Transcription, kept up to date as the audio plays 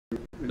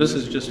This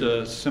is just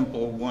a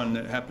simple one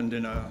that happened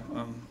in a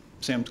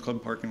Sam's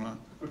Club parking lot.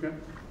 Okay.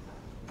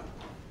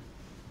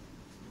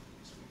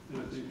 And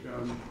I think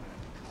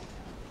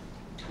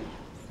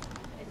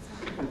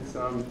it's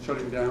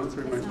shutting down,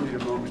 so we might need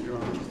a moment, Your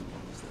Honor.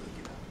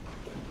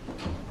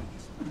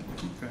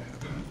 Okay.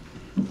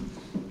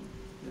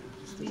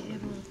 Be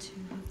able to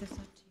hook this up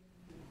to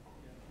you.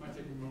 Might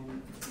take a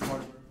moment.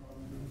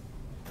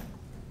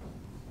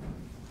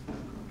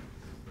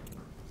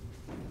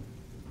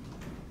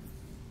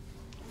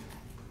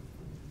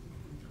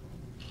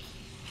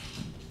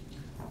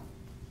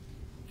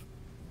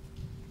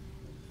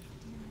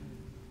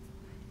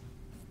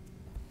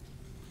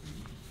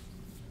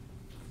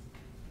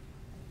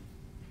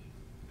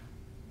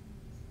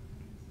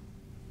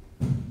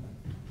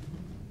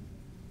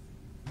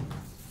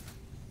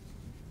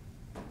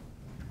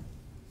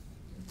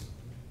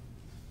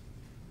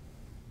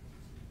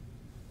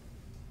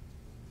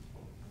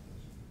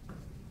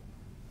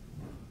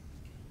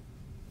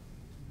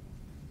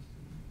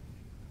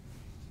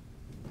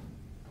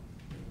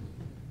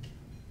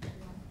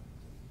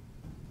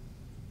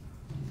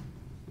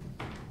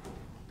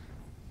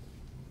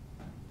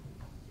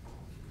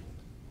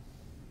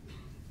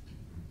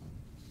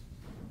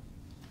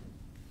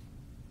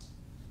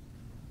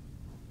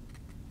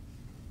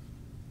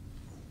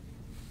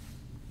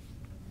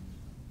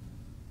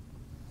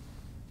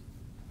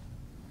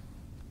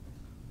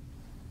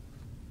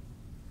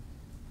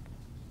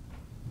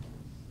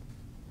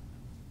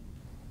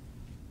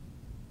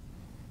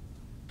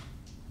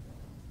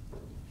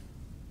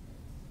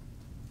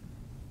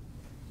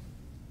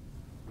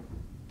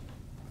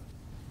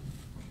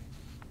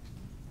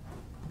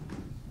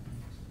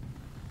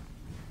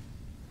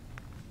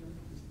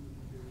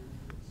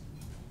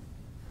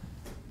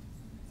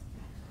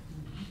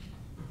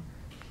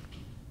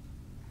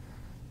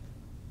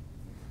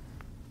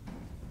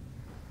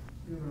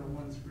 We have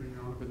one screen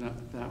on, but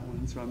not that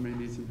one, so I may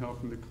need some help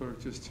from the clerk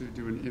just to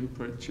do an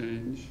input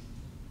change.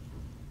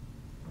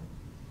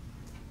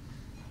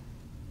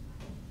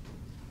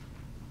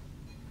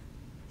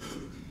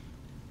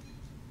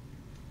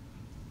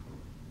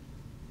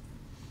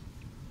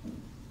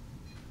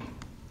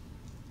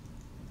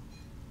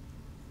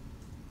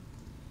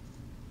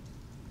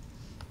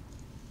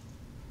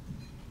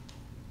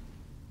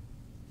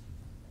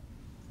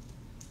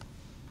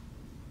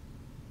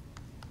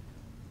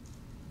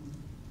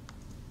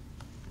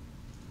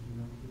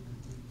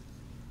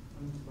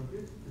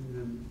 And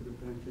then put it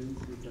back in,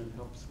 see if that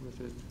helps with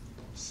it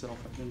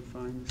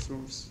self-identifying the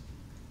source.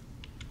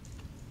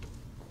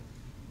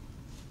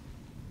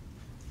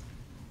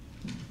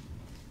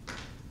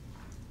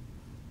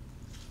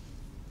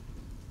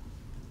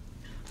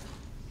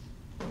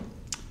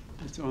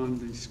 It's on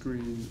the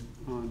screen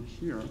on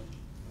here.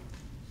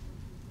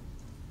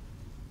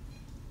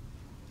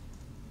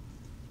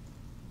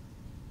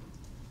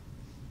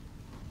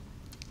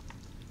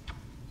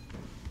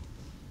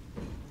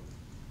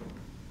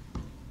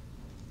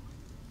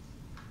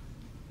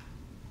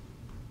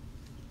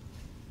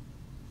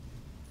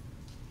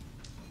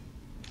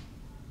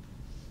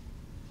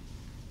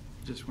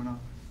 Just went off.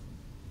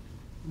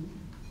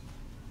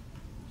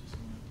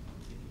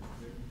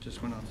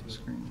 Just went off the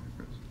screen.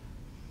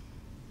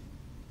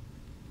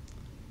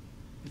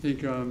 I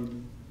think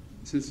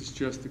since it's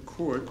just the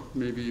court,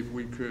 maybe if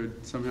we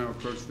could somehow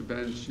approach the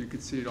bench, you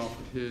could see it off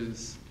of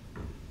his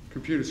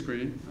computer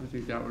screen. I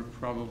think that would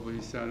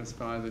probably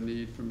satisfy the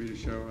need for me to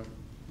show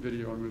a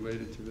video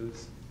unrelated to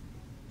this.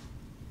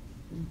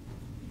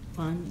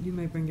 Fine, you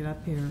may bring it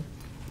up here.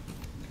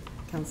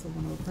 Council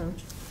want to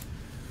approach?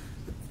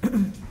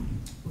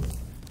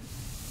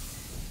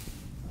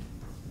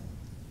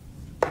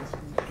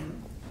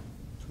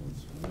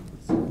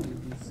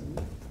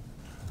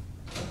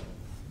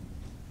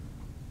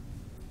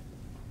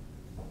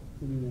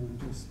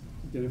 Just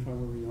identify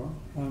where we are.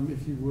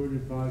 If you would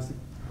advise the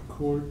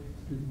court,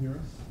 you can hear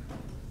us?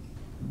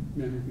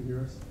 Ma'am, you can hear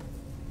us?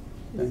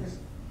 Thanks.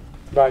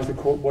 Advise the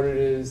court what it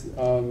is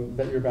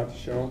that you're about to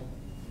show.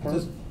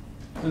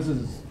 This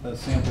is a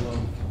sample of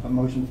a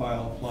motion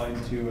file applied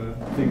to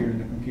a figure in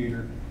the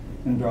computer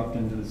and dropped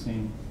into the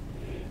scene.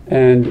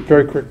 And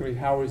very quickly,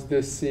 how is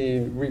this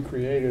scene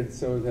recreated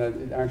so that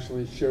it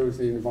actually shows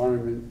the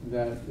environment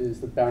that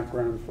is the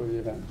background for the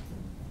event?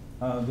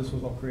 This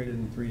was all created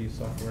in 3D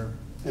software.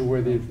 And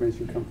where the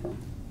information come from?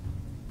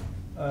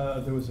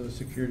 There was a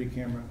security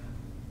camera.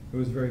 It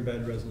was very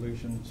bad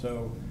resolution,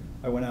 so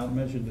I went out and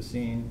measured the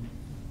scene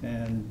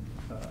and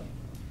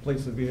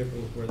placed the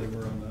vehicles where they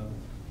were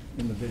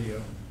in the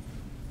video.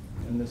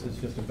 And this is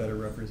just a better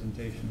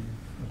representation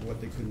of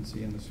what they couldn't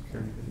see in the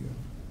security video.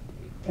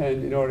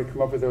 And in order to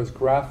come up with those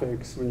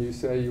graphics, when you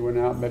say you went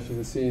out and measured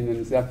the scene, then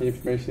is that the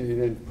information that you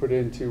then put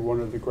into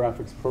one of the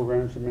graphics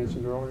programs you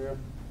mentioned earlier?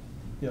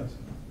 Yes.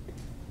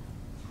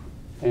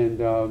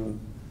 And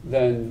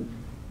then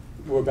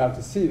we're about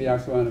to see the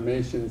actual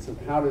animation. So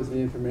how does the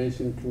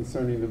information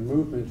concerning the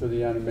movement of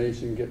the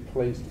animation get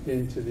placed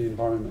into the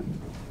environment?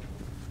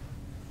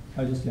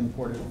 I just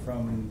imported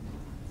from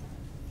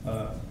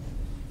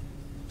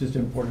Just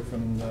imported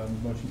from the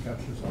motion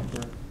capture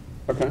software.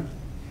 Okay.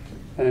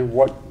 And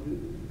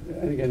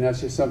again, that's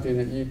just something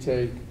that you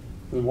take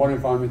from the one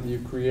environment that you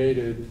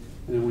created, and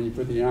then when you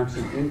put the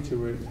action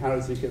into it, how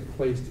does it get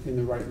placed in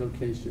the right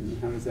location,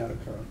 and how does that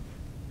occur?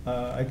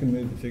 I can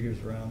move the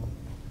figures around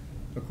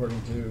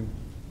according to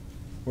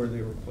where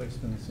they were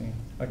placed in the scene.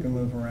 I can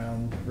move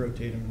around,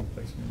 rotate them, and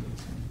place them into the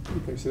scene.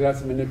 Okay, so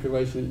that's a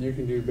manipulation that you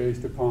can do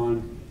based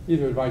upon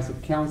either advice of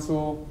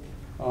counsel,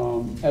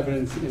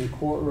 evidence in a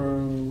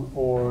courtroom,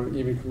 or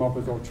even come up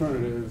with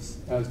alternatives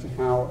as to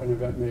how an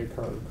event may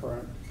occur,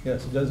 correct?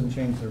 Yes, it doesn't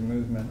change their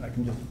movement. I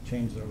can just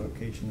change their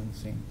location in the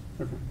scene.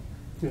 Okay.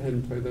 Go ahead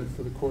and play that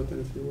for the court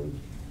then, if you would.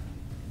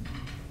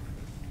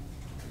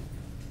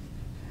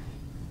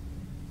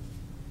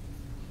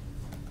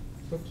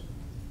 Oops.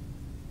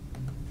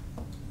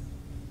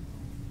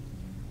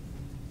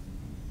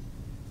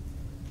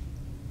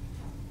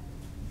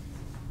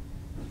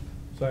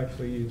 So I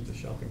actually used a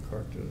shopping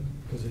cart to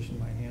position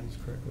my hands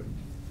correctly.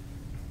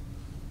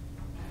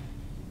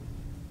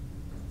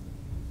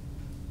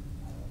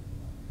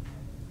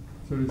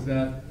 So is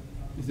that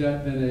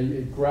then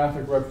a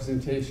graphic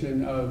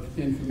representation of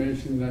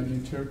information that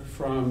you took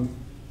from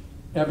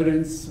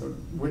evidence, or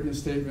witness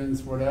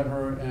statements,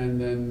 whatever,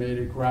 and then made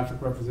a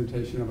graphic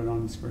representation of it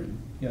on the screen?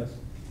 Yes.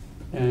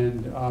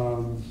 And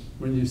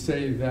when you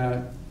say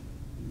that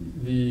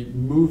the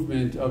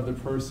movement of the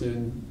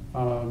person,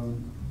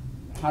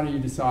 how do you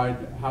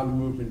decide how the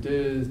movement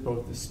is,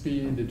 both the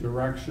speed, the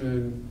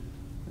direction,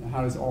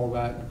 how does all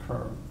that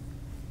occur?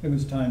 It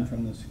was timed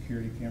from the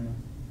security camera.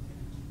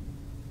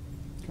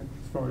 Okay.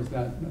 As far as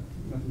that,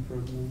 nothing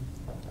further than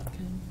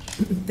Okay.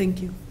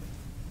 Thank you.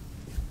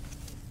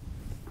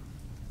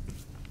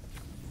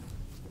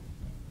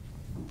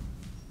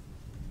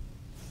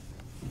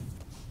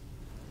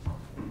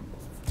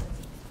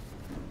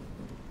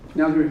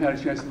 Now that we've had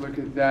a chance to look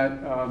at that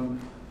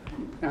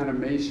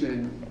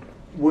animation,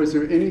 was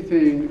there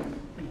anything,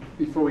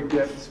 before we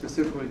get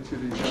specifically to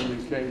the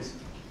Zimmerman case,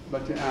 I'd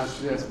like to ask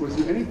this, was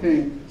there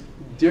anything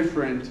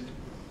different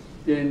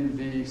in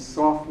the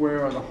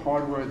software or the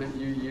hardware that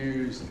you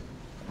used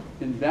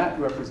in that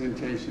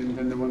representation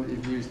than the one that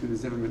you've used in the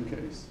Zimmerman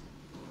case?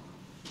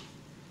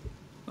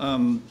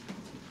 The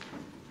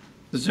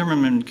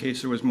Zimmerman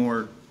case, there was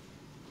more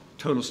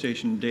total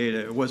station data.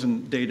 It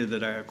wasn't data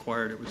that I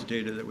acquired, it was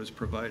data that was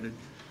provided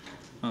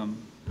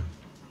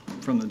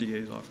from the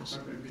DA's office.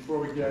 Okay, before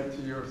we get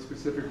to your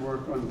specific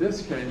work on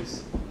this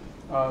case,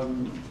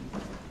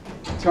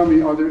 tell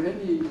me, are there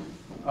any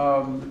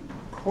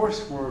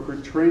coursework or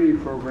training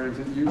programs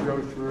that you go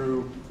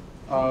through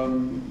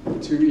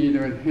to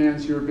either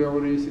enhance your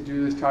abilities to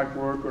do this type of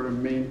work or to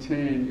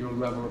maintain your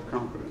level of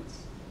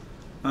competence?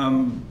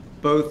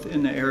 Both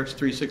in the ARIS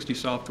 360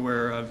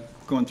 software, I've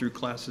gone through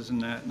classes in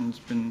that and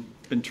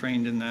been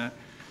trained in that.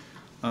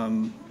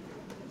 I've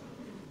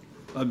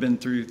been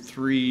through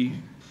 3.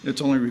 It's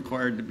only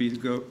required to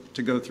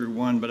go through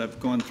 1, but I've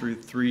gone through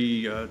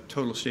 3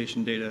 total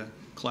station data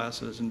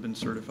classes and been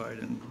certified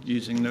in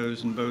using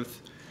those in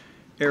both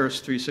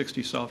ARIS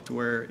 360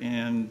 software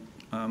and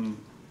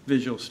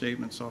visual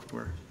statement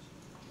software.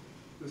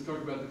 Let's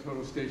talk about the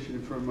total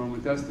station for a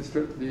moment. That's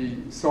the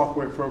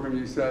software program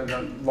you said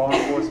that law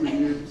enforcement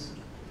use?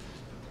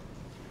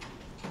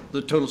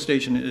 The total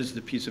station is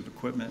the piece of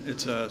equipment.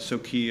 It's a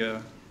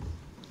Sokia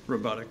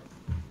robotic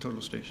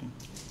total station.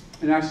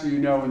 And actually, you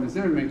know, in the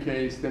Zimmerman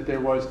case, that there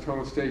was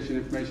total station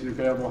information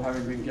available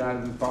having been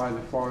gathered by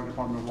the Florida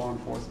Department of Law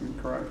Enforcement,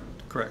 correct?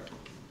 Correct.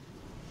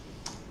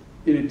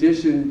 In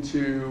addition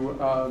to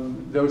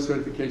those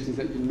certifications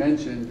that you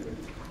mentioned,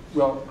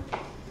 well,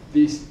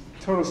 these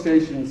total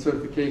station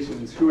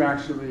certifications, who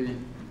actually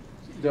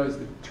does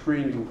the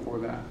training for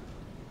that?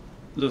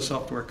 The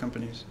software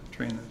companies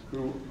train those.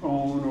 Who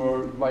own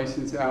or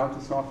license out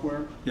the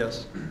software?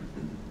 Yes.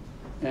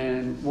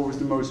 And what was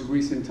the most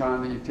recent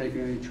time that you've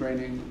taken any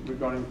training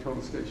regarding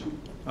total station?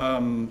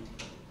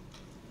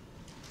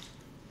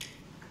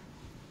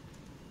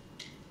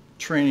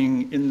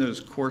 Training in those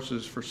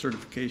courses for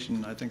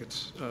certification, I think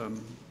it's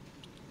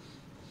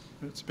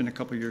been a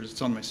couple of years.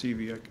 It's on my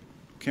CV. I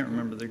can't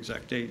remember the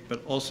exact date,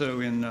 but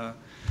also in the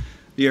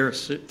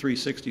ARIS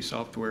 360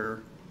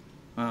 software,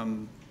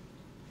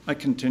 I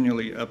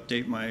continually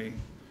update my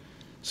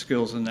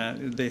skills in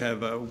that. They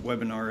have a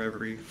webinar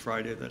every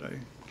Friday that I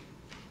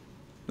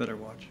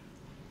watch.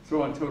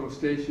 So on total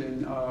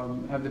station,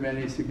 have there been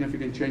any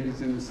significant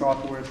changes in the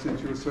software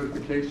since your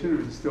certification,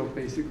 or is it still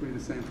basically the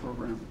same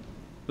program?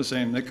 The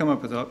same. They come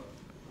up with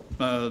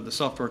the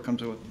software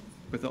comes up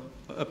with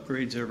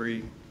upgrades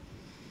every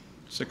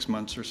 6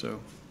 months or so.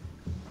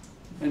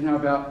 And how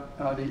about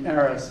the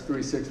ARIS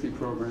 360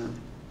 program?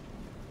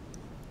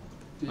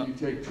 Do you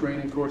take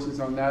training courses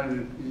on that?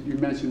 And you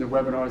mentioned the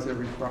webinars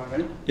every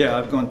Friday. Yeah,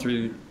 I've gone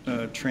through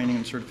training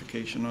and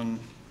certification on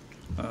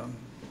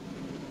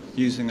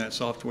using that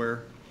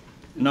software.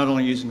 Not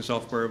only using the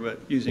software,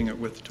 but using it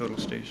with Total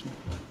Station.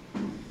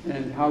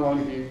 And how long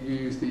have you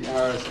used the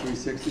ARIS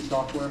 360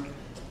 software?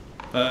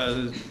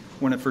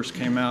 When it first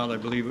came out, I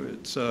believe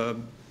it's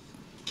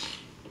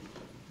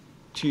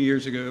 2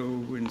 years ago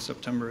in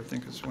September, I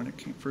think is when it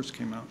first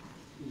came out.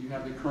 Do you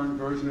have the current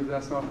version of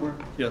that software?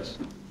 Yes,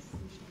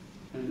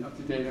 And up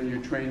to date on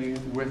your training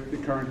with the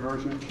current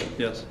version?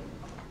 yes.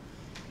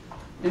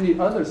 Any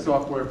other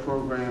software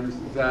programs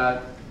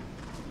that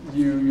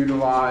you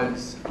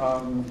utilize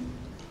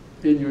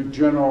in your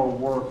general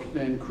work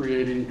in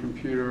creating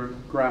computer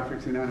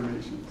graphics and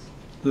animations?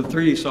 The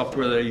 3D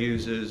software that I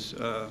use is,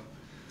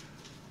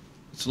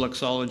 it's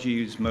Luxology,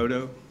 use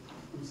Modo.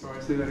 I'm sorry,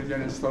 say that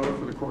again and slower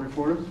for the court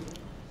reporters.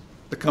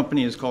 The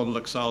company is called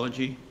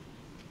Luxology,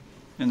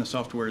 and the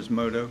software is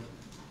Modo.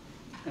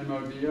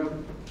 M-O-D-O,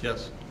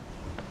 Yes,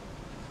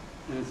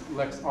 and it's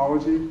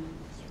Lexology.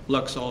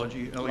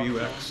 Luxology,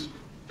 L-U-X.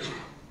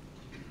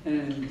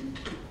 And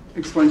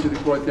explain to the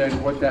court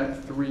then what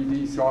that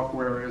 3D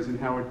software is and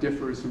how it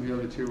differs from the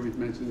other two we've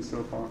mentioned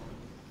so far.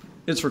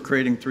 It's for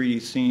creating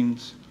 3D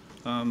scenes.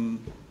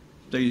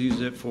 They use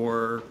it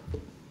for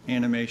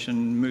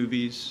animation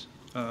movies,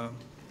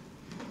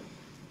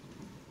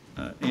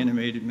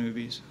 animated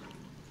movies.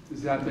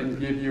 Does that then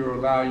give you or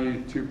allow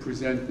you to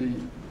present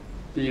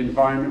the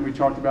environment we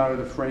talked about, or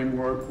the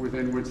framework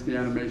within which the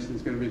animation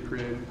is going to be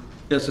created?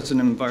 Yes, it's an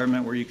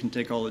environment where you can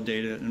take all the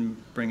data and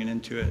bring it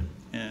into it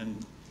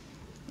and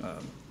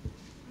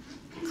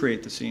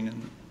create the scene.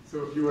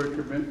 So if you were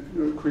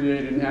to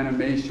create an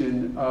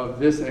animation of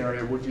this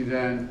area, would you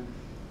then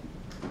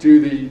do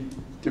the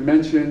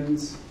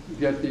dimensions,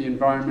 get the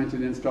environment,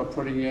 and then start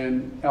putting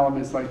in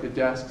elements like the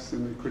desks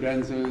and the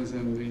credenzas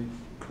and the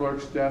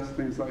clerk's desk,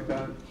 things like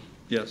that?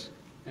 Yes.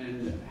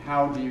 And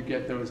how do you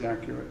get those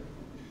accurate?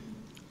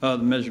 The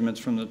measurements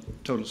from the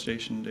total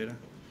station data.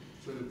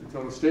 So that the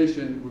total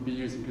station would be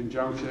used in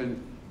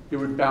conjunction. It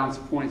would bounce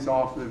points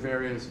off the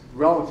various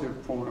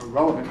relevant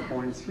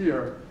points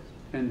here,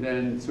 and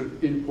then sort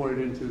of input it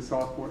into the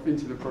software,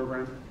 into the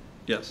program.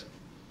 Yes.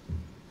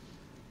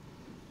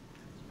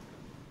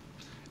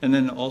 And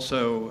then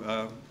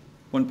also,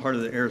 one part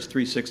of the AIRS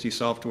 360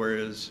 software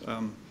is,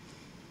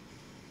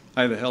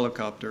 I have a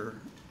helicopter.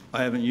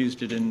 I haven't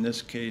used it in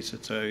this case.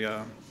 It's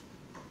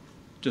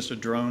just a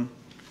drone.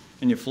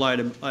 And I fly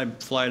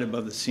it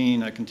above the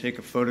scene. I can take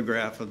a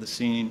photograph of the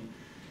scene.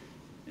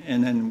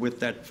 And then with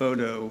that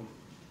photo,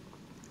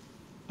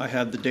 I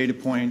have the data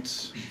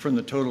points from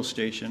the total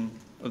station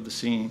of the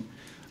scene.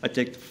 I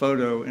take the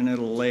photo and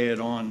it'll lay it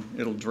on,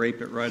 it'll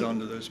drape it right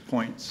onto those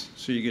points.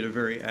 So you get a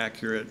very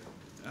accurate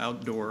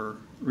outdoor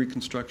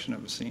reconstruction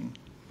of a scene.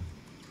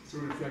 So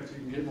in effect, you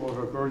can get more of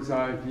a bird's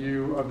eye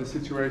view of the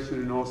situation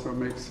and also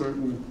make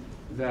certain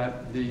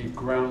that the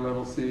ground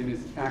level scene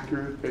is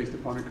accurate based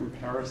upon a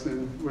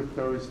comparison with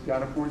those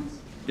data points?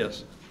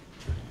 Yes.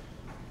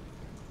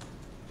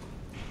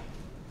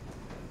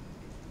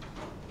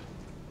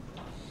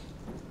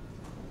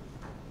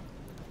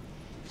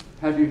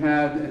 Have you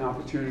had an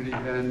opportunity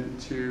then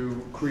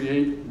to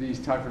create these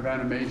type of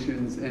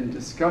animations and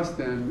discuss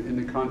them in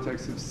the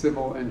context of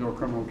civil and or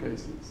criminal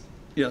cases?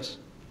 Yes.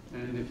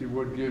 And if you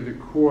would give the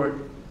court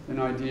an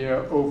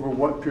idea over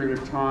what period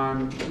of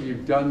time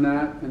you've done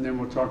that, and then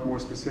we'll talk more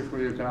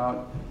specifically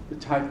about the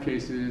type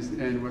cases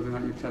and whether or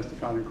not you've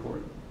testified in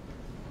court.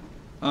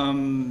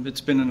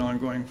 It's been an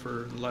ongoing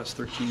for the last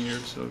 13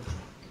 years of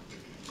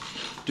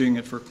doing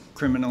it for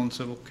criminal and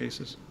civil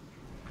cases.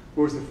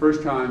 What was the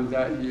first time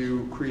that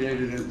you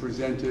created and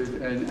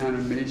presented an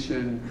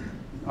animation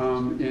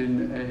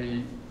in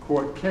a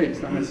court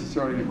case? Not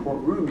necessarily in a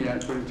courtroom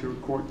yet, but into a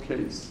court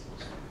case.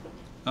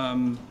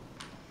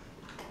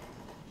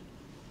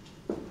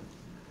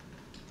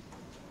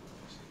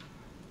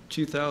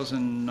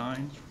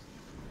 2009.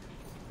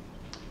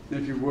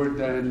 If you would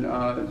then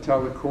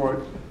tell the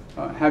court,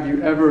 have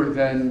you ever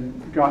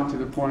then gotten to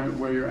the point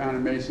where your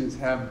animations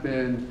have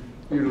been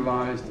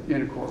utilized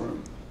in a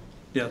courtroom?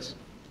 Yes.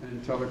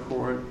 And tell the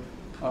court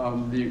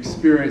the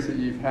experience that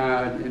you've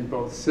had in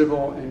both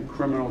civil and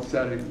criminal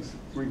settings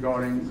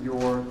regarding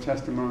your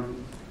testimony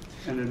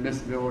and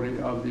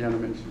admissibility of the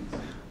animations.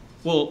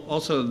 Well,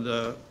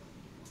 also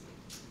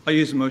I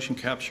use a motion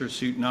capture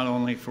suit not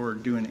only for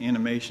doing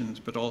animations,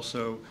 but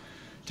also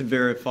to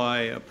verify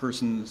a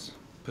person's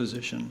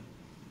position.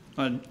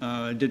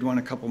 I did one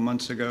a couple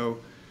months ago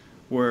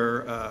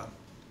where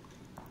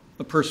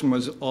a person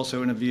was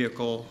also in a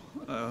vehicle.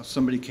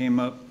 Somebody came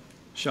up,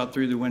 shot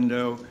through the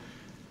window,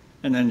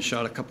 and then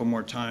shot a couple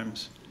more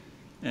times.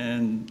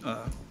 And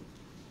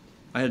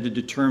I had to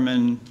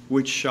determine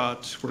which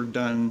shots were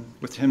done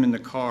with him in the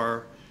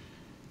car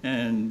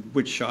and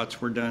which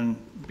shots were done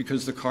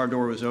because the car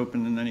door was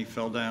open and then he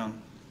fell down.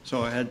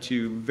 So I had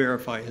to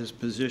verify his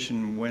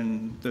position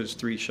when those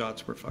 3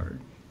 shots were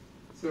fired.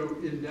 So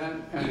in that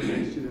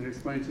animation, and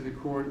explain to the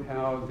court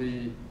how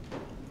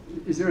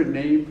is there a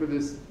name for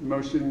this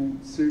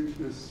motion suit?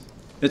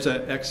 It's a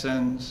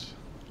XSENS,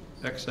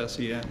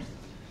 XSEN.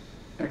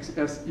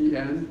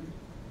 XSEN?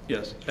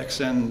 Yes,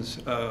 XSENS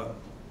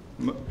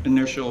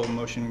initial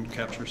motion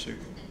capture suit.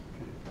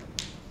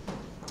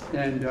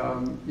 And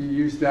you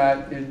used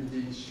that in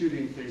the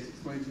shooting case.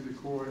 Explain to the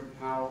court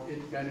how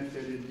it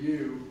benefited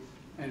you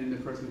and in the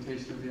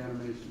presentation of the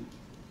animation.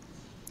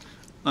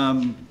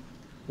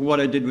 what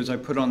I did was I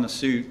put on the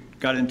suit,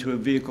 got into a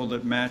vehicle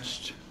that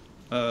matched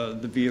the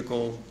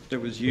vehicle that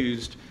was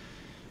used,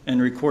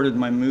 and recorded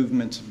my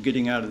movements of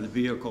getting out of the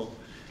vehicle.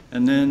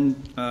 And then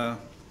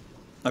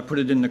I put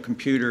it in the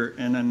computer,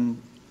 and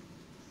then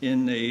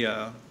in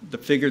the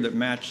figure that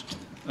matched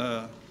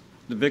the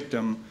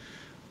victim,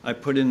 I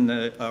put in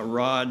the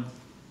rod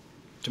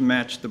to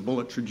match the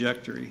bullet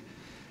trajectory,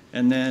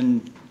 and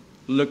then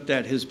looked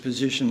at his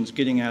positions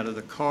getting out of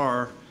the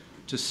car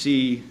to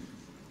see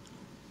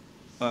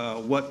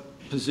what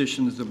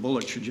positions the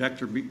bullet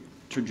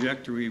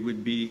trajectory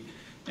would be,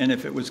 and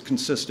if it was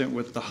consistent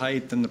with the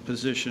height and the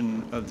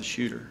position of the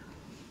shooter.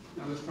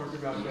 Now let's talk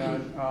about that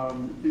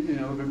in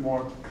a little bit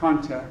more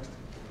context.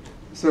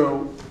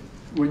 So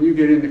when you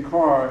get in the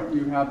car,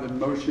 you have the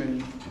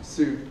motion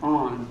suit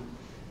on,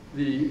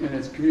 and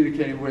it's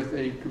communicating with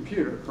a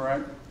computer,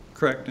 correct?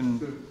 Correct. And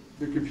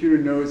the computer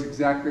knows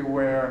exactly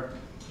where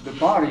the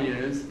body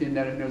is, in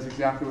that it knows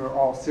exactly where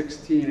all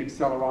 16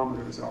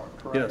 accelerometers are,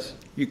 correct? yes,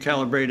 you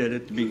calibrate it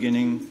at the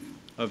beginning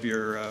of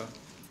your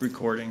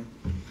recording.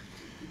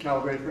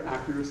 Calibrate for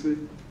accuracy?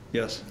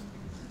 Yes.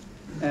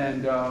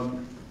 And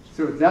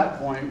so at that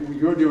point,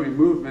 you're doing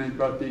movement,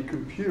 but the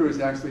computer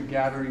is actually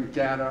gathering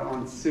data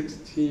on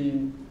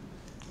 16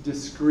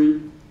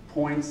 discrete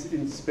points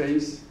in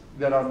space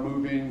that are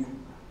moving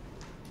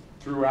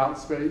throughout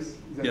space. Is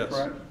that yes.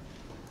 correct?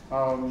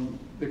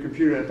 The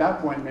computer at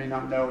that point may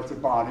not know it's a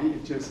body.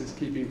 It just is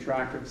keeping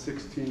track of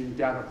 16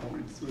 data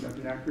points. Would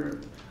that be accurate?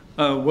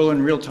 Well,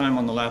 in real time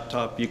on the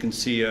laptop, you can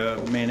see a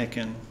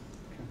mannequin.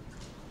 Okay.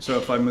 So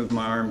if I move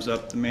my arms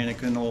up, the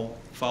mannequin will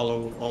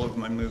follow all of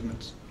my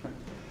movements.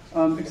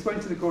 Okay. Explain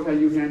to the court how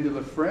you handle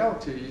the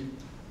frailty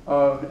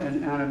of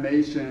an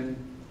animation,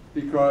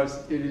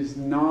 because it is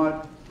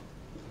not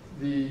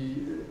the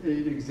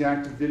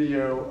exact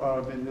video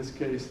of, in this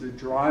case, the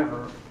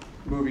driver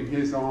moving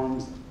his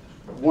arms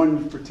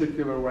one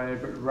particular way,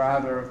 but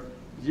rather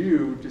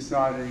you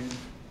deciding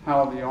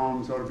how the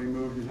arms ought to be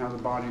moved and how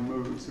the body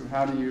moves. So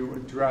how do you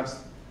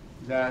address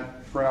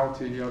that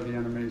frailty of the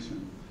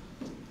animation?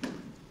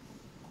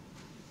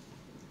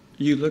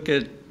 You look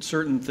at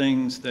certain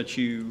things that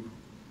you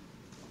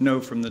know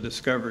from the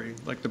discovery,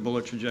 like the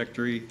bullet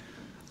trajectory,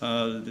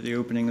 the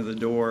opening of the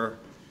door,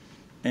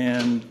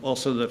 and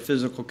also the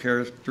physical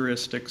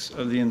characteristics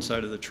of the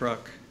inside of the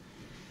truck.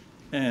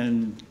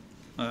 And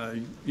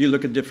you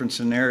look at different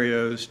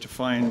scenarios to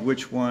find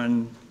which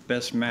one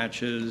best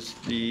matches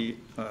the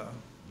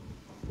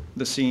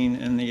scene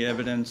and the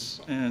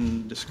evidence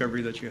and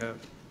discovery that you have.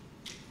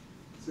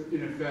 So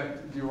in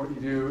effect, what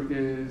you do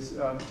is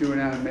do an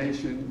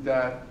animation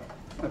that,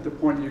 at the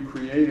point you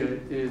create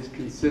it, is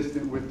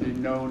consistent with the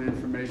known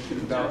information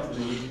about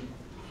the.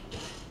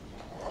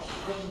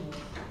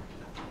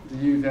 Do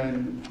you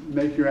then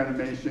make your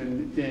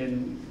animation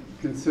in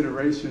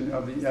consideration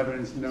of the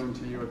evidence known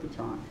to you at the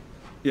time?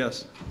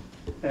 Yes.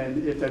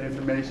 And if that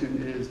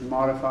information is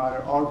modified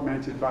or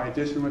augmented by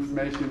additional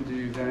information, do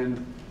you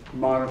then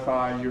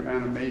modify your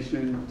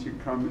animation to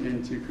come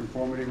into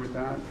conformity with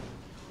that?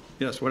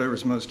 Yes,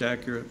 whatever's most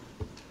accurate.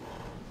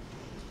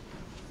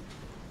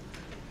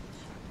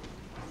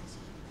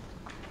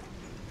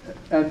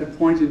 At the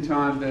point in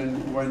time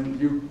then when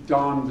you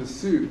don the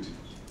suit,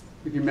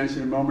 you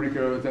mentioned a moment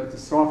ago that the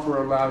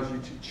software allows you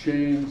to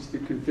change the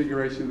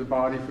configuration of the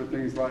body for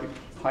things like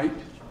height.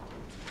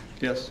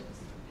 Yes.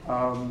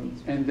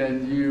 And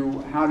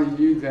then how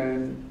do you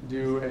then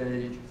do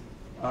a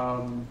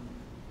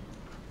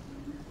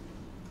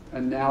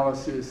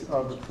analysis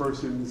of the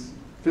person's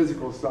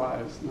physical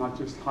size, not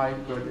just height,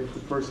 but if the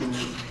person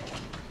is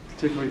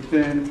particularly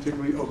thin,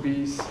 particularly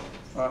obese,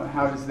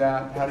 how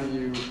do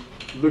you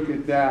look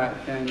at that,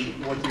 and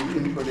what do you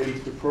input into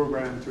the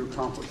program to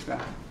accomplish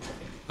that?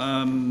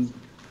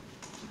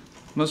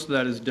 Most of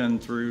that is done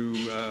through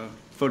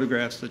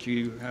photographs that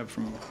you have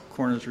from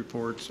coroner's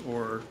reports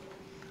or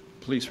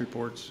police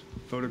reports,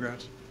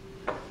 photographs.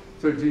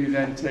 So do you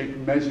then take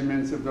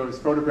measurements of those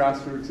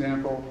photographs, for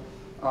example,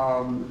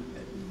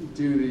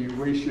 do the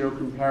ratio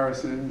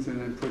comparisons, and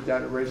then put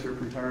that ratio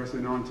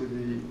comparison onto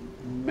the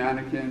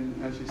mannequin,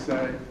 as you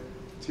say,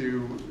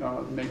 to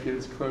make it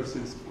as close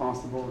as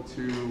possible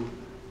to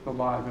the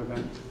live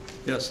event?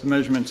 Yes, the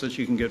measurements that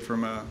you can get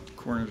from a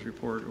coroner's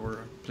report or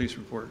a police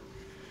report,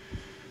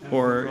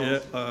 or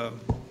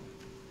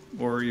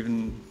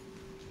even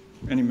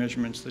any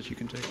measurements that you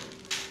can take.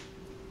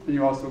 And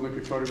you also look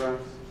at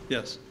photographs?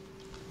 Yes.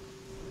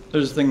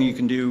 There's a thing you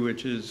can do,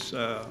 which is,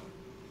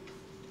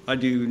 I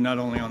do not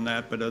only on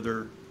that, but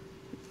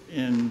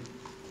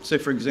say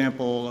for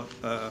example,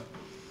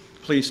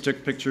 police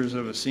took pictures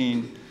of a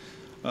scene.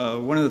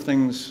 One of the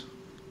things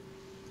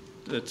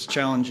that's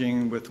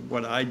challenging with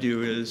what I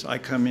do is I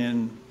come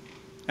in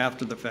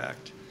after the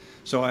fact.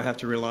 So I have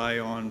to rely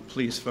on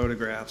police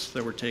photographs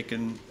that were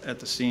taken at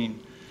the scene.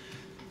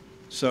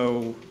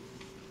 So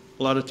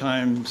a lot of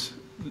times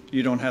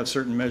you don't have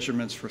certain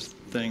measurements for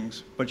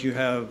things, but you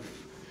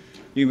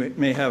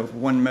may have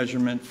one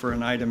measurement for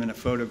an item in a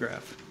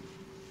photograph.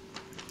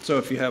 So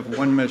if you have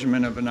one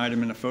measurement of an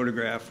item in a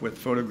photograph with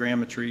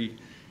photogrammetry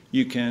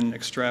you can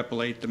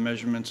extrapolate the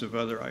measurements of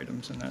other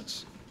items, and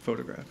that's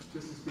photographed.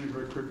 Just explain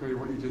very quickly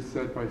what you just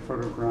said by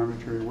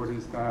photogrammetry. What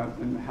is that,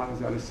 and how does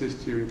that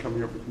assist you in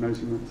coming up with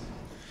measurements?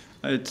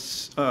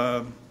 It's,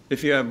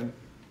 if you have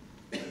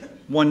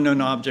one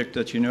known object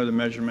that you know the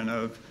measurement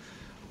of,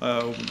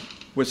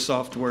 with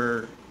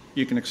software,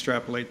 you can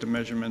extrapolate the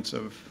measurements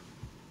of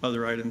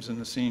other items in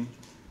the scene.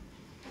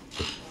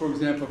 For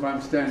example, if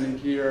I'm standing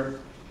here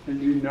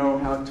and you know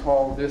how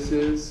tall this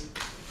is,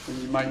 and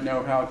you might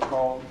know how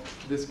tall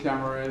this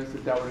camera is,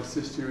 that would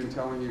assist you in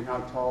telling you how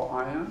tall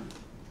I am?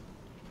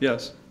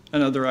 Yes,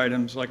 and other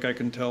items, like I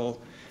can tell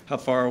how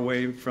far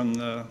away from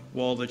the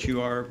wall that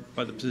you are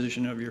by the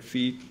position of your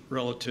feet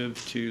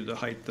relative to the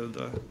height of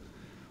the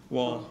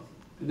wall.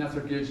 And that's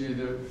what gives you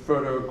the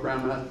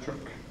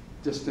photogrammetric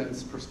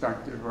distance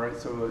perspective, right?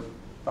 So that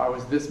if I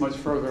was this much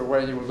further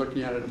away, you were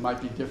looking at it, it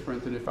might be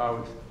different than if I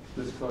was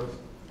this close.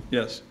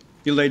 Yes.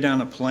 You lay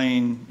down a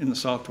plane in the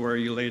software,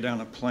 you lay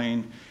down a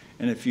plane,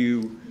 and if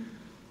you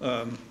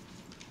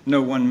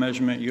know one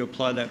measurement, you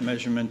apply that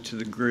measurement to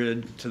the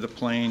grid, to the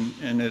plane,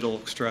 and it'll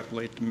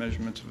extrapolate the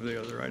measurements of the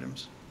other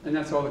items. And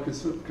that's all the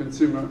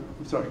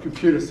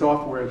computer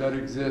software that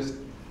exists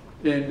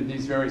in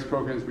these various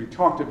programs we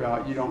talked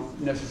about. You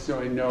don't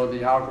necessarily know the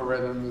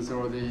algorithms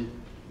or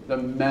the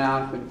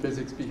math and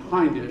physics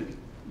behind it.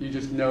 You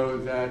just know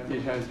that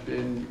it has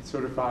been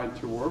certified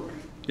to work.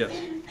 Yes.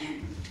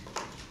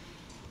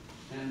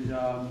 And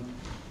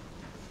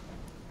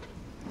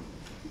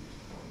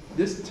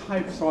this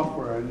type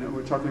software, and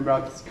we're talking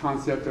about this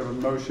concept of a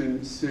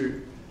motion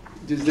suit,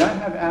 does that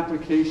have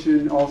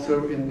application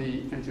also in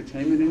the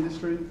entertainment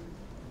industry?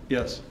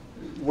 Yes.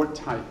 What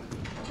type?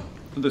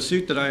 The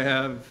suit that I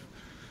have,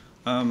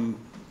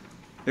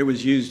 it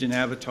was used in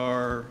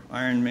Avatar,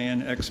 Iron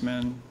Man,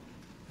 X-Men,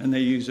 and they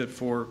use it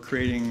for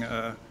creating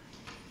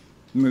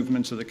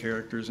movements of the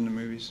characters in the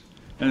movies.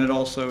 And it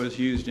also is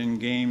used in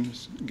gaming,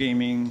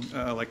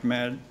 like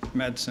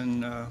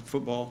Madsen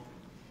football.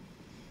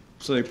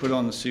 So they put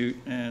on the suit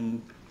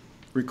and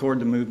record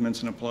the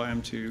movements and apply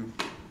them to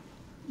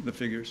the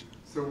figures.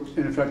 So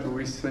in effect, when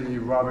we see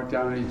Robert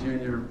Downey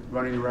Jr.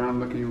 running around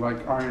looking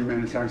like Iron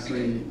Man, it's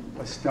actually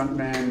a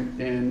stuntman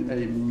in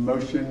a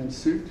motion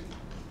suit?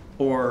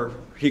 Or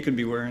he could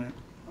be wearing it.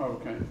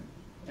 Okay.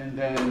 And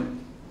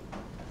then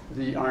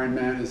the Iron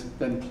Man is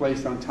then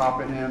placed on top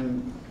of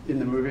him in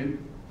the movie?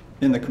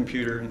 In the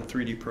computer, in the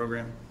 3D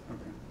program.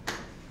 Okay.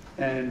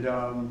 And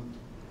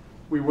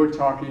we were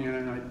talking,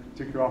 and I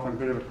took you off on a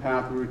bit of a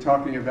path, we were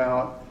talking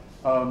about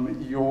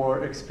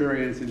your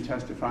experience in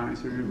testifying.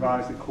 So you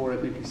advised the court,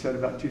 I think you said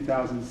about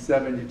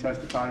 2007 you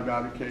testified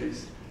about a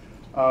case.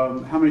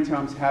 How many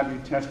times have you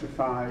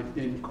testified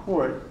in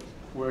court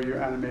where your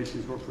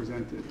animations were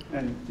presented?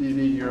 And do you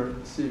need your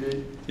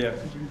CV? Yeah.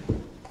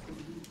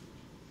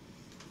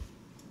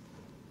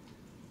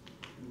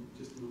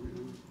 Just a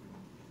moment.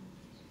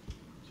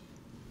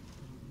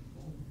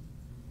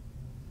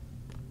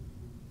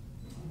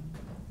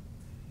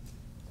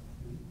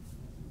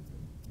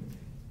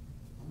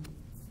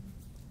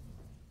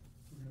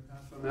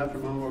 On that for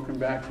a moment, we'll come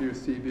back to your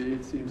CV.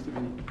 It seems to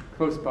be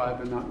close by,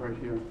 but not right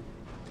here.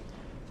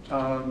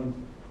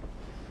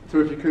 So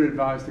if you could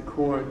advise the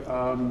court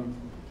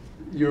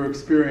your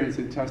experience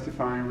in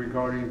testifying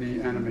regarding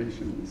the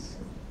animations.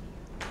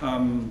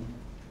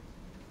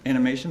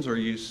 Animations or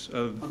use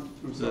of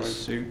I'm the sorry.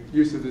 suit?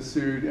 Use of the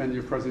suit and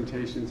your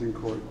presentations in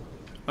court.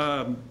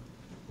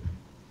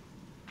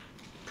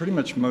 Pretty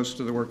much most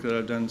of the work that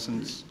I've done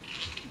since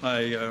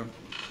I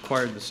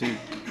acquired the suit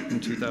in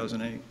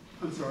 2008.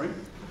 I'm sorry?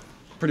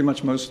 Pretty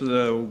much most of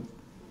the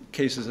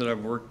cases that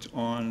I've worked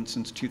on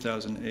since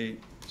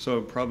 2008.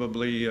 So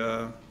probably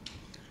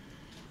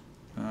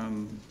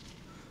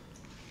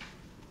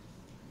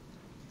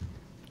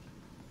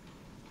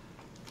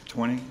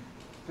 20.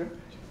 Okay.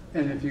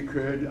 And if you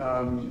could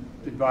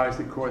advise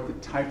the court the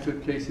types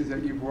of cases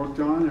that you've worked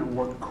on and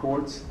what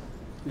courts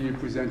you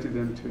presented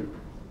them to.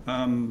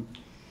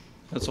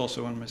 That's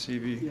also on my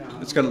CV.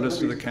 Yeah. It's got a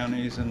list of the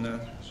counties and the,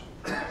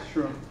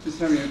 Sure. Just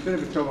having a bit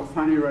of a trouble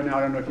finding it right now.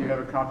 I don't know if you have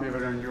a copy of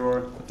it on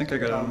your I think I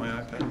got it on my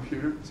iPad.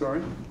 computer.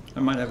 Sorry? I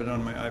might have it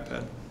on my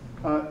iPad.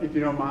 If you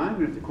don't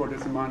mind, if the court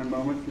doesn't mind a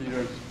moment for you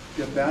to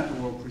get that,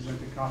 and we'll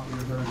present a copy, a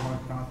very hard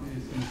copy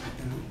as soon as we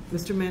can.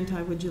 Mr.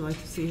 Mantei, would you like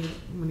to see it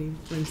when he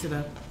brings it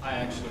up? I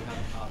actually have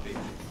a copy,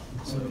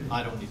 so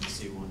I don't need to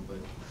see one, but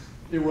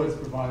It was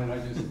provided, I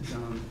just,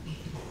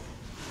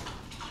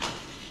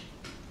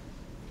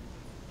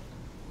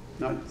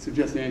 not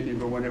suggesting anything,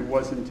 but when it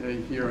wasn't a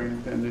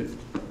hearing, then it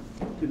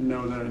didn't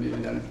know that I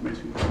needed that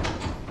information.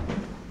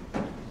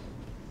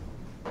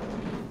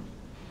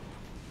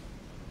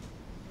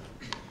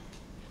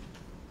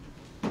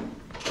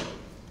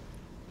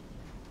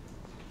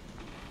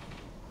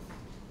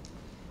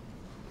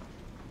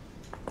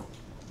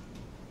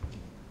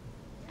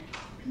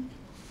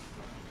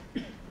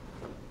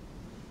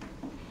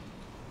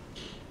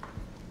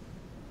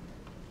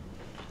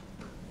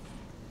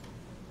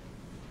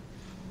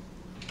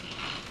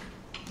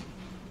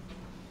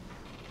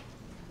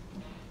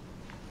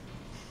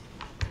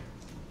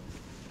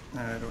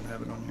 don't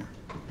have it on here.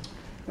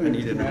 I think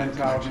need Mr. internet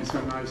Mantei would be connection.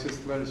 so nice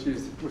just to let us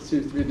use what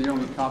seems to be the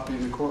only copy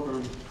in the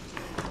courtroom,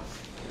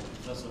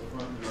 That's the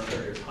front door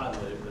there, it's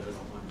highlighted, but I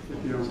don't mind.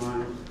 if you don't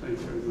mind. Thank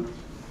you very much.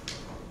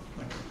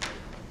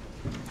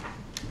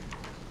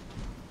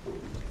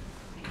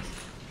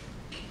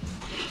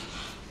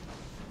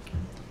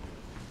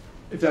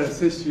 If that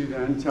assists you,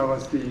 then tell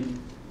us the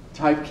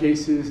type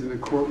cases in the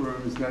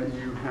courtrooms that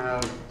you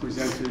have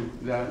presented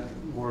that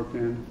work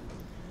in.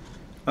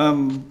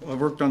 I've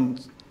worked on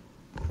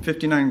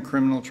 59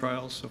 criminal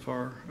trials so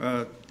far,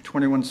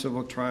 21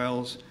 civil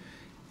trials,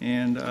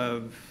 and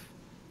I've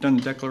done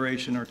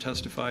declaration or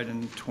testified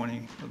in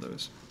 20 of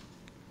those.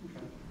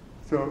 Okay.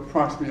 So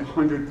approximately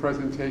 100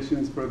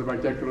 presentations, whether by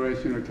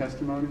declaration or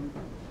testimony?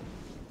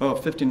 Oh,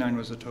 59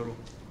 was the total,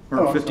 Oh,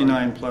 or I'm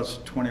 59 plus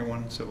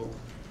 21 civil.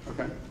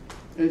 Okay.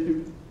 And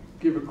you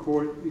give the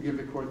court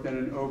then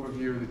an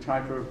overview of the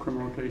type of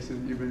criminal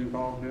cases that you've been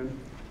involved in?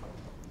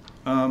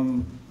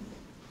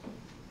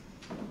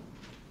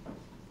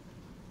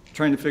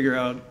 Trying to figure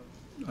out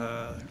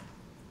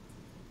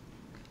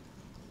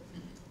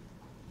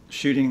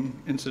shooting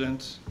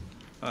incidents.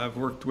 I've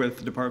worked with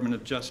the Department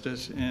of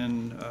Justice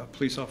in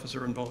police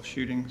officer involved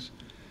shootings,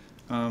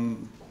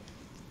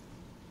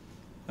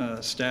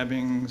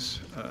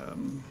 stabbings.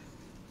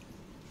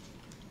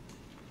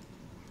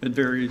 It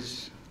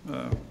varies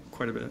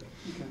quite a bit. Okay.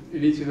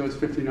 In each of those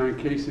 59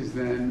 cases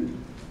then,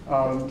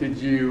 did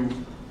you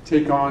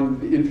take on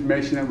the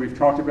information that we've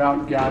talked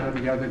about, gather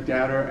together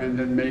data, and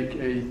then make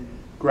a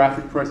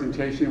graphic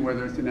presentation,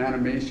 whether it's an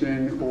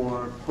animation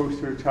or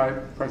poster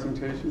type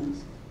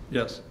presentations?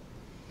 Yes.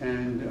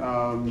 And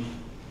are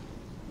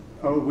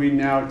we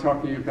now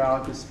talking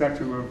about the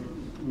spectrum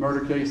of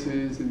murder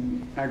cases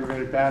and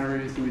aggravated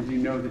batteries? I mean, do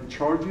you know the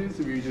charges,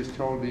 or were you just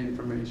told the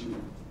information?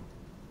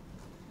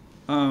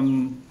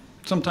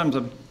 Sometimes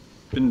I've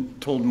been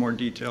told more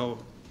detail.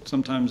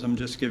 Sometimes I'm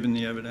just given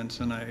the evidence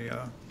and I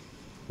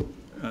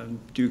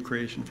do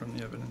creation from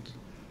the evidence.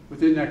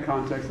 Within that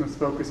context, let's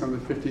focus on the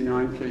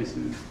 59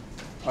 cases.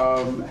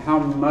 How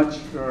much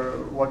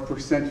or what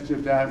percentage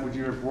of that would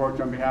you have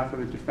worked on behalf of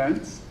the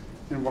defense,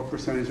 and what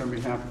percentage on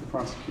behalf of the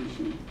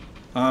prosecution?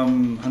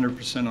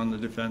 100% on the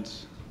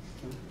defense,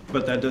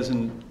 but that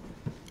doesn't,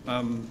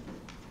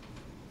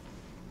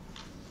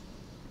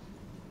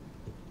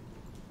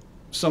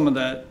 some of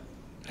that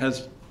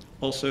has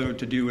also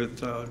to do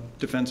with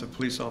defense of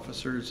police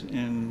officers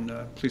in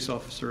police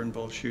officer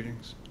involved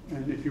shootings.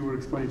 And if you would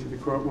explain to the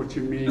court what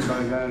you mean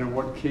by that and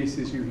what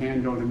cases you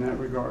handled in that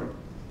regard.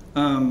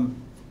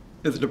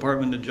 If the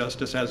Department of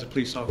Justice has a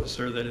police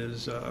officer that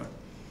is a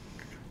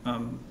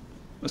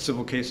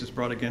civil case is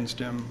brought against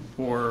him,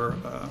 or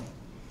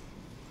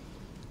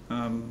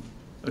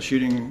a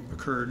shooting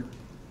occurred,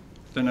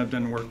 then I've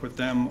done work with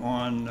them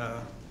on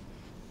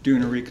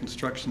doing a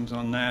reconstructions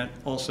on that,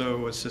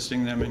 also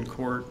assisting them in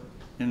court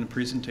in the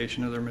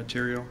presentation of their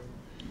material.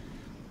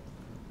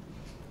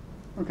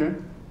 Okay.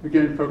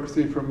 Again,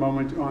 focusing for a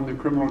moment on the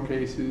criminal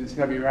cases,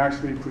 have you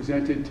actually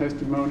presented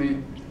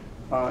testimony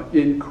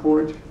in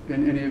court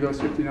in any of those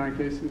 59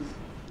 cases?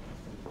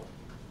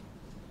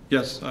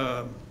 Yes,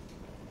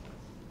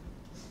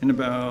 in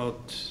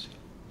about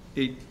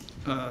 8,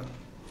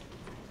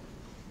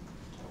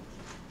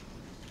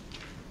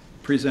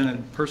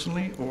 presented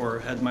personally or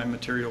had my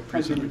material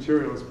Has your presented?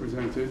 materials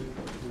presented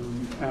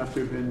after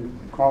you've been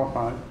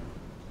qualified?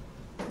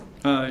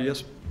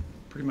 Yes,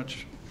 pretty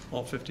much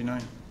all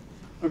 59.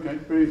 Okay,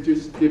 maybe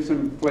just give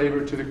some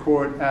flavor to the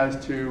court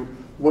as to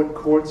what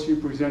courts you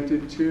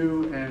presented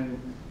to, and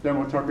then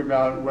we'll talk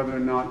about whether or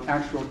not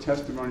actual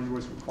testimony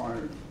was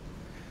required.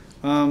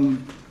 I've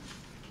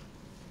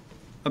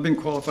been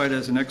qualified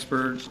as an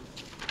expert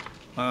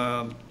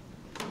in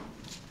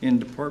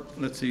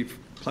let's see,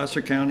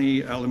 Placer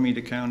County,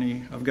 Alameda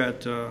County. I've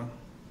got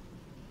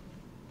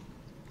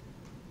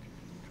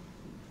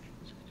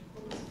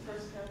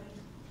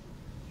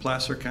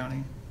Placer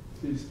County,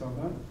 Can you spell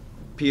that?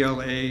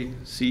 Placer.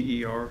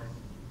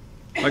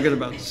 I got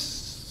about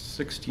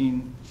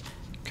 16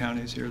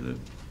 counties here that,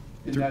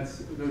 And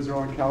those are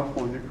all in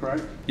California,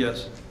 correct?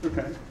 yes.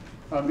 Okay.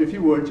 If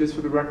you would, just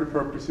for the record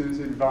purposes,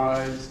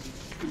 advise,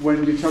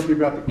 when you're talking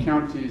about the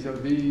counties, are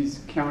these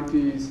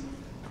counties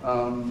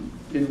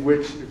in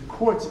which the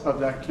courts of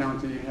that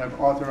county have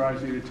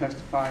authorized you to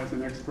testify as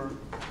an expert?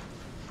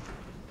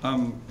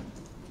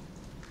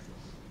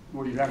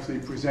 Where you've actually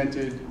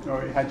presented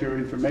or had your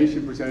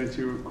information presented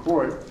to a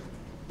court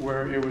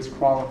where it was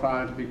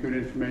qualified to be good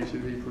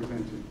information to be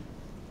presented?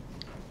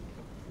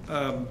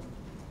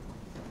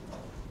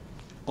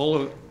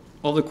 All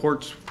the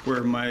courts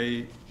where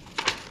my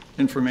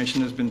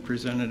information has been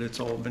presented, it's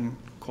all been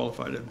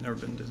qualified. It's never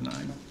been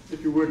denied.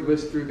 If you would,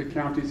 list through the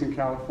counties in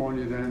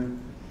California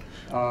then,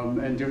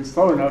 and do it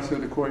slow enough so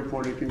the court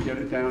reporter can get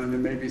it down, and there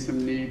may be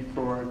some need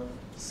for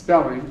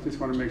spelling.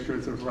 Just want to make sure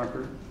it's a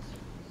record.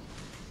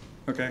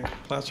 Okay,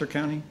 Placer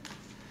County,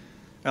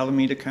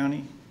 Alameda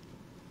County,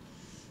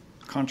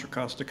 Contra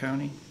Costa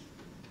County,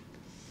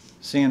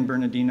 San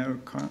Bernardino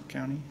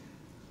County,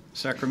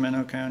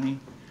 Sacramento County,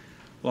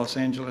 Los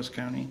Angeles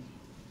County,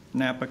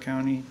 Napa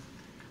County,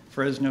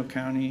 Fresno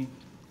County,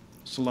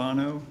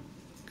 Solano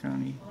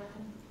County,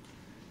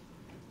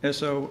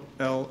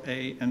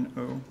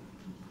 Solano,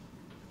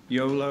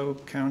 Yolo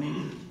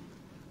County,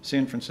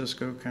 San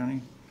Francisco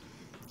County,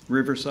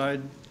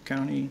 Riverside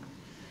County,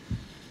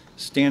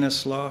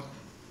 Stanislaus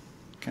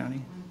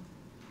County,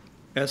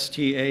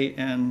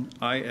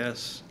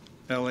 Stanislaus,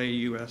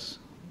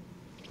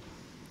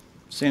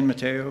 San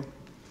Mateo,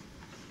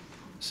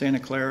 Santa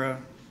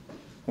Clara,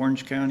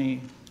 Orange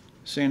County,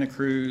 Santa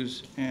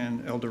Cruz,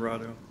 and El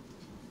Dorado.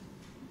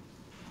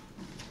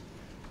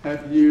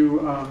 Have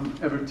you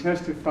ever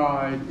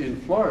testified in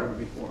Florida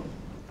before?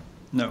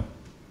 No,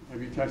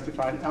 Have you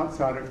testified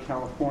outside of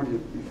California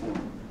before?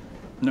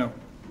 no,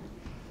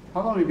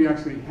 How long have you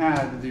actually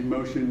had the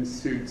motion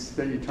suits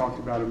that you talked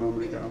about a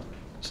moment ago?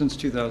 since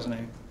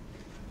 2008.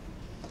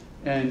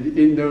 And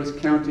in those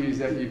counties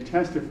that you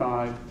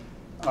testified,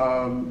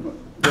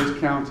 those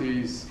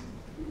counties,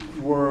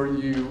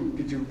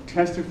 did you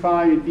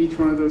testify in each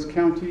one of those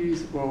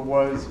counties, or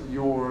was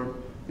your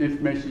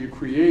information you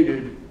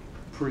created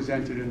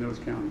presented in those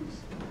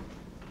counties?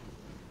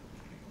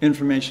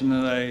 Information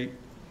that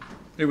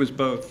it was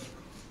both.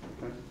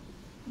 Okay.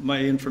 My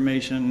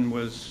information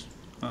was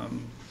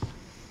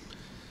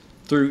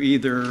through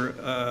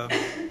either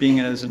being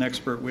as an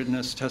expert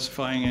witness,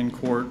 testifying in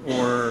court,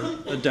 or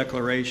a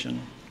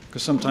declaration.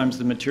 Because sometimes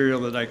the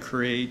material that I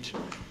create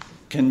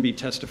can be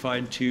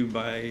testified to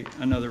by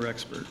another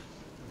expert,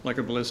 like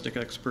a ballistic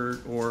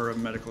expert or a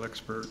medical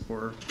expert,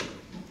 or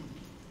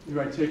Do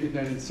I take it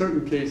that in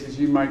certain cases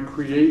you might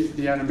create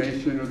the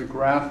animation or the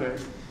graphic,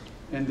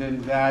 and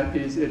then that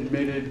is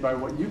admitted by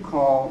what you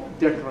call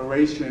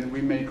declaration,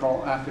 we may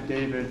call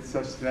affidavit,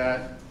 such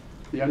that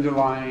the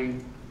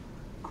underlying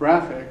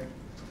graphic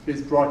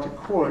is brought to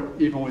court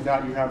even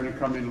without you having to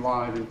come in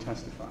live and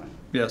testify?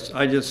 yes,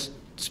 I just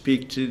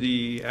speak to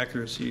the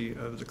accuracy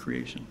of the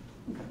creation.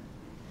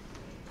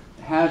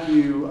 Have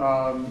you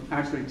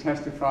actually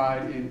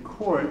testified in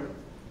court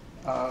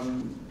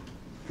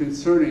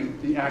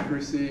concerning the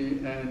accuracy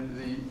and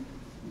the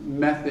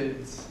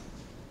methods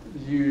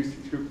used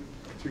to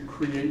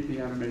create the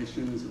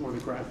animations or the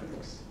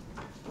graphics?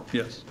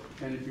 Yes.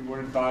 And if you would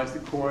advise the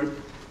court,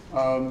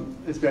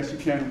 as best you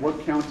can,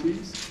 what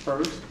counties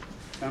first?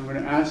 I'm going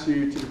to ask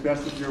you, to the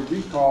best of your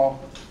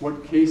recall,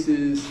 what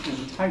cases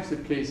and types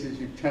of cases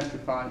you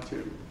testified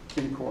to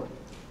in court.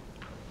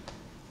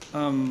 You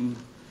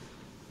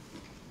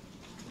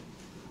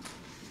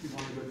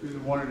want to go through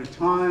them one at a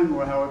time,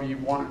 or however you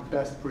want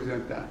best to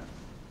present that?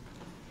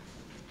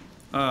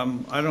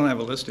 I don't have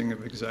a listing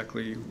of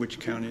exactly which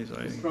counties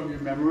Just from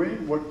your memory,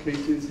 what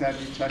cases have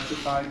you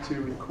testified to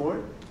in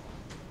court?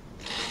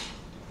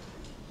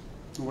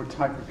 And what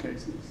type of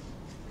cases?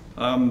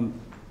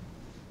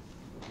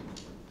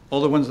 All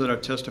the ones that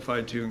I've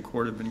testified to in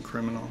court have been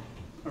criminal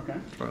Okay.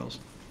 trials.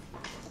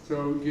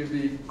 So give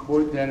the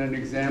court then an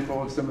example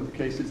of some of the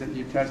cases that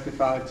you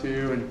testified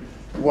to, and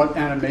what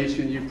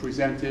animation you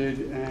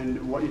presented,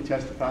 and what you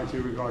testified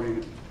to regarding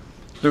it.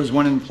 There was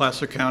one in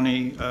Placer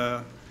County.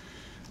 It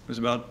was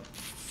about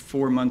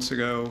 4 months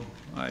ago.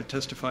 I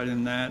testified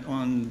in that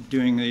on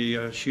doing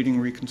the shooting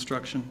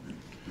reconstruction,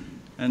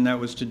 and that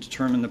was to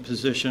determine the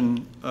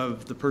position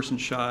of the person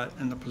shot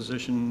and the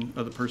position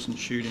of the person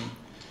shooting,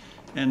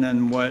 and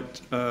then what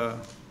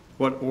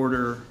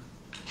order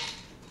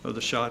of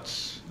the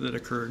shots that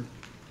occurred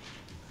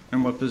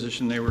and what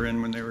position they were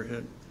in when they were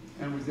hit.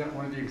 And was that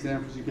one of the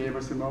examples you gave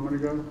us a moment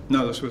ago?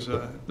 No, this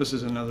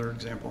is another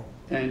example.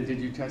 And did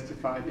you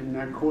testify in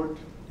that court?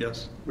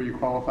 Yes. Were you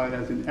qualified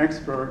as an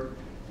expert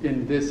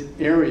in this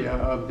area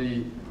of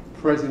the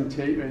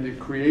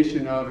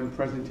creation of and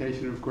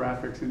presentation of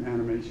graphics and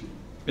animation?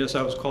 Yes,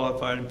 I was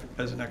qualified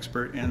as an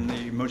expert, and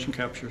the motion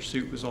capture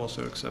suit was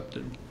also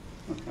accepted.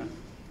 Okay.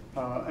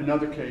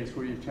 Another case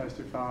where you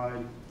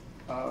testified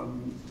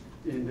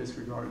in this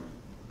regard?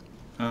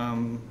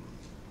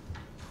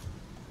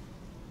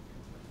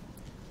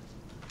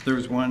 There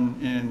was one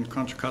in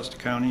Contra Costa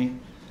County,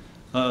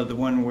 the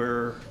one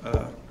where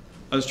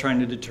I was trying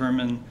to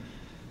determine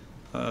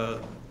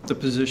the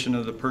position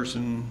of the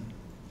person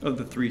of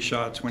the 3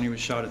 shots when he was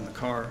shot in the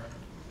car.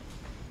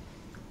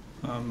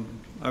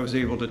 I was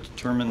able to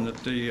determine that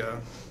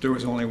there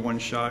was only 1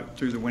 shot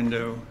through the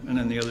window, and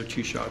then the other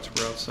 2 shots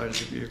were outside of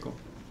the vehicle.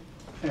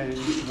 And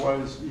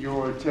was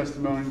your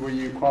testimony, were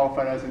you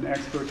qualified as an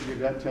expert to give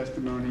that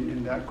testimony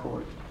in that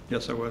court?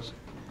 Yes, I was.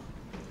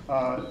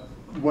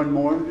 One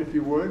more, if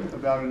you would,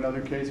 about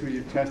another case where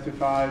you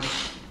testified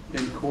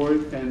in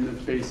court and the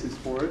basis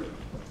for it.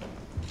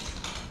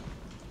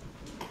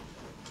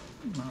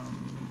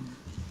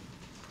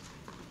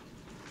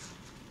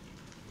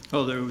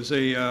 There was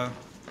a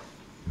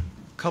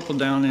couple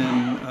down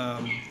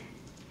in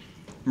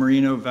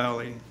Moreno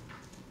Valley,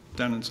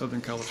 down in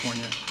Southern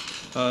California.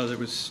 There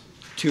was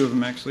 2 of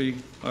them, actually.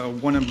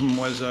 One of them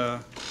was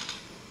a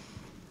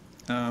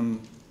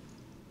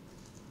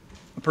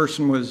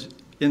person was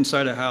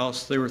inside a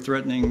house. They were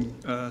threatening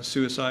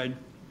suicide.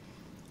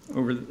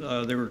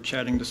 They were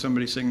chatting to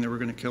somebody saying they were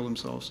going to kill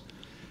themselves.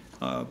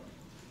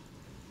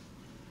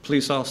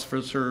 police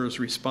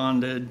officers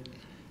responded,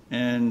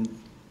 and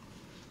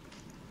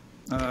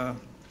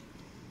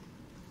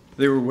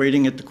they were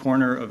waiting at the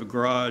corner of a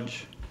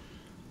garage,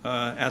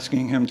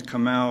 asking him to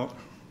come out.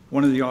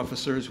 One of the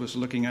officers was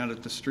looking out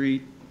at the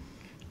street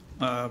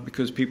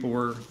because people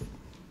were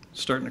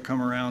starting to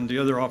come around. The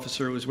other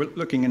officer was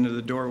looking into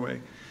the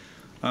doorway.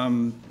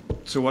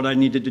 So what I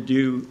needed to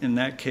do in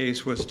that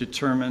case was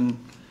determine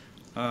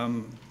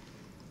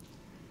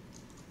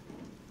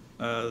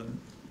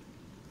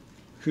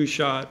who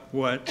shot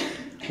what,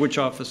 which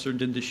officer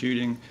did the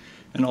shooting,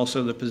 and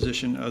also the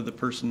position of the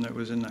person that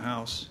was in the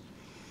house.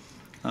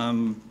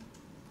 In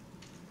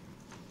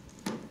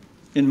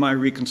my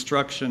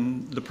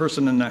reconstruction, the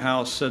person in the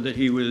house said that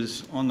he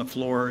was on the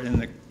floor in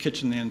the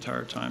kitchen the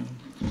entire time.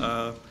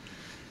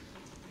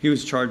 He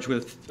was charged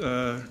with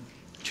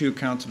 2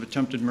 counts of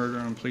attempted murder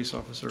on a police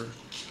officer.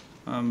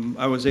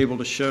 I was able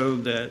to show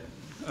that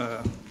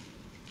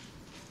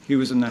he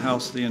was in the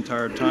house the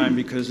entire time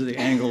because of the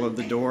angle of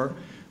the door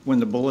when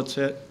the bullets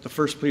hit. The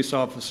first police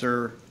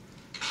officer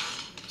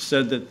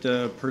said that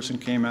the person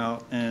came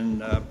out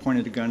and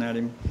pointed a gun at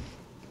him.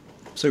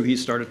 So he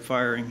started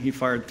firing. He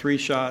fired 3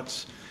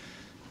 shots.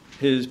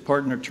 His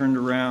partner turned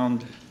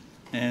around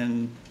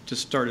and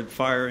just started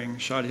firing,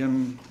 shot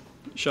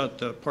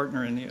the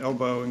partner in the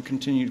elbow, and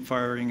continued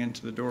firing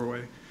into the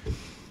doorway.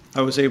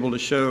 I was able to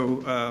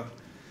show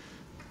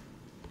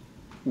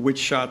which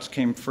shots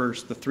came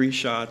first, the 3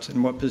 shots,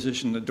 and what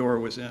position the door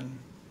was in.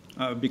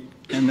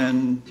 And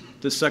then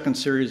the second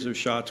series of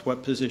shots,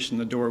 what position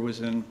the door was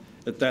in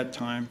at that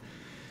time,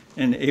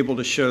 and able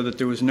to show that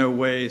there was no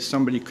way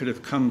somebody could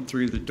have come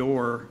through the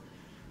door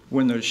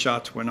when those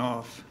shots went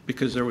off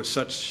because there was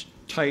such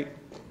tight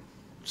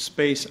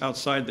space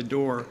outside the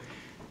door.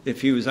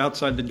 If he was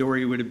outside the door,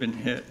 he would have been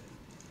hit.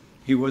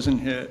 He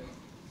wasn't hit,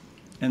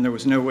 and there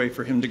was no way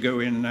for him to go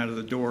in and out of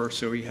the door,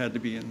 so he had to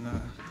be in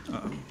the...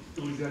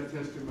 Was that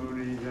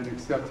testimony then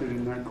accepted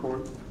in that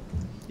court?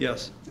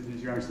 Yes. And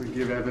did you actually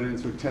give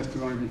evidence or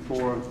testimony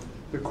before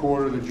the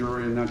court or the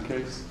jury in that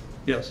case?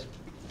 Yes.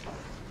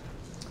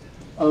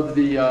 Of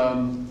the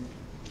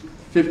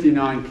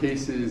 59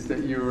 cases that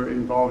you were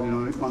involved in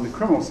on the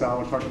criminal side,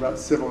 we'll talk about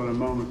civil in a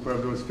moment, but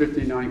of those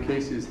 59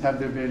 cases, have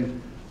there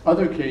been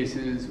other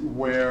cases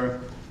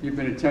where you've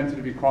been attempted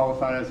to be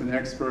qualified as an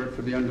expert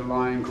for the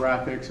underlying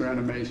graphics or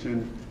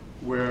animation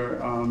where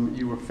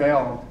you were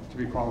failed to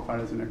be qualified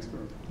as an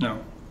expert? No.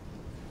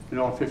 In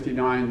all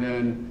 59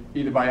 then,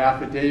 either by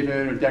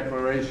affidavit or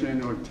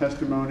declaration or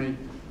testimony,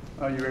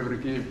 you were able to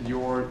give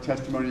your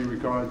testimony in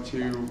regard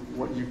to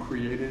what you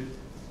created?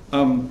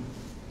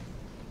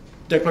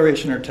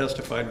 Declaration or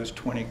testified was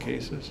 20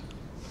 cases.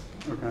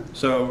 Okay.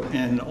 So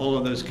in all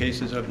of those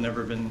cases, I've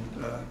never been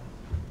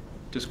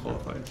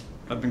disqualified.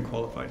 I've been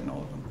qualified in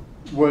all of them.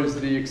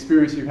 Was the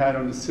experience you had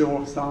on the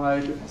civil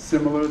side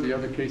similar, the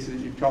other cases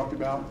that you've talked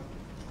about?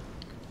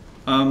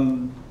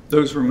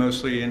 Those were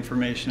mostly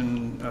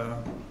information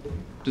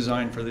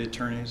designed for the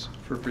attorneys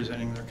for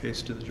presenting their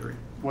case to the jury.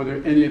 Were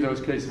there any of those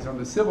cases on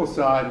the civil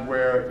side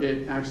where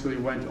it actually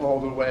went all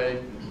the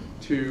way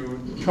to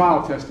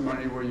trial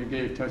testimony, where you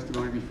gave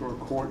testimony before a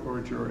court or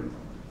a jury?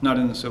 Not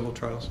in the civil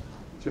trials.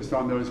 Just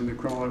on those in the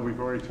criminal that we've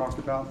already talked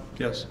about?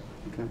 Yes.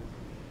 Okay.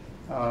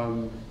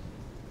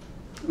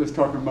 Let's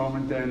talk a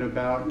moment then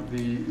about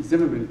the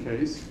Zimmerman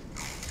case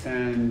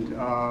and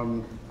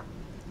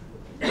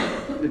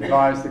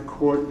advise the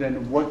court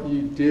then what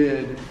you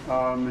did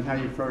and how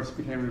you first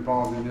became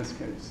involved in this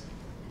case.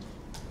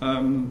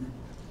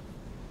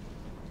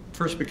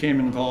 First became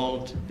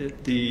involved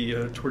at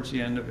towards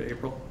the end of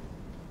April.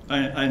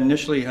 I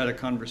initially had a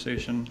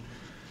conversation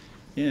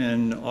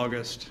in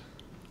August,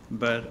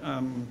 but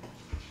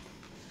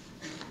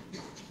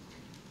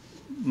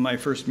my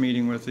first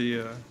meeting with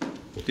the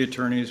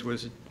attorneys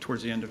was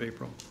towards the end of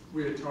April.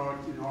 We had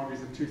talked in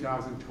August of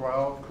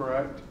 2012,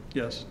 correct?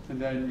 Yes. And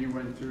then you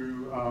went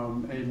through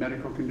a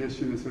medical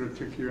condition that sort of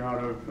took you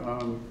out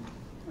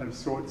of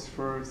sorts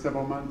for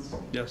several months?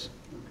 Yes.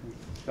 Okay.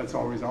 That's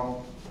all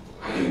resolved?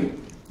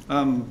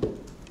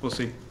 We'll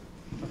see.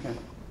 Okay.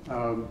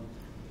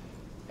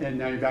 And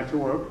now you're back to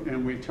work,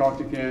 and we talked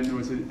again,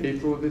 was it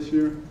April of this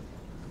year?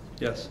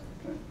 Yes.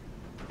 Okay.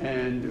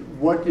 And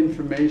what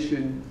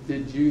information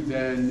did you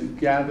then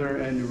gather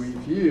and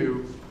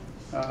review?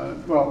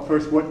 Well,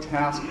 first, what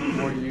task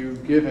were you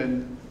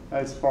given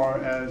as far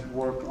as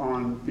work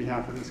on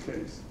behalf of this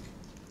case?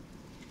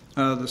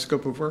 The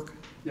scope of work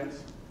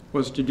Yes.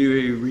 was to do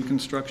a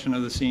reconstruction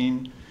of the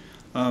scene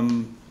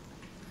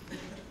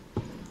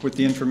with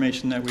the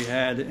information that we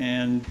had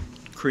and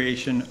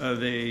creation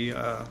of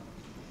an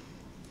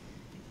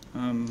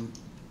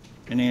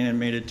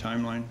animated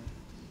timeline.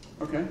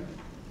 Okay.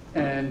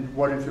 And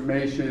what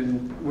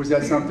information, was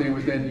that something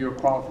within your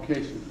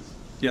qualifications?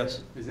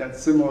 Yes. Is that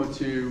similar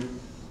to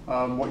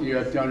what you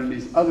have done in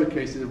these other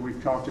cases that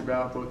we've talked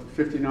about, both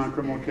the 59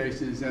 criminal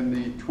cases and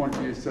the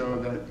 20 or so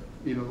that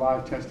either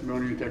live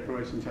testimony or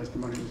declaration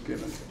testimony was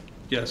given?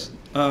 Yes.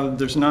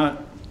 There's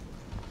not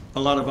a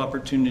lot of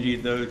opportunity,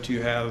 though,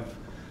 to have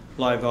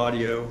live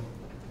audio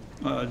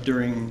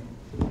during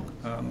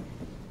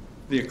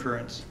the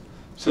occurrence.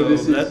 So So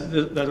this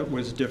is- that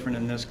was different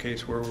in this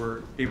case where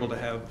we're able to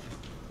have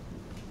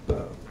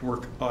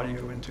work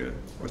audio into it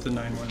with the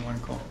 911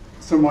 call.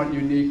 Somewhat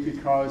unique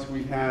because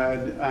we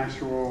had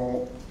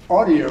actual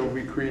audio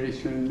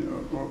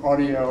recreation or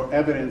audio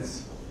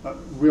evidence,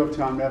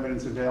 real-time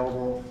evidence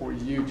available for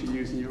you to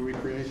use in your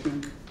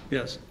recreation.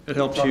 Yes, it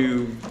helps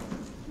you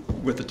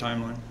with the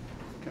timeline.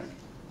 Okay.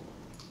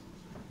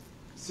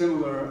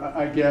 Similar,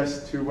 I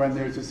guess, to when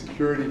there's a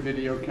security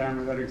video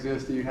camera that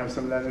exists and you have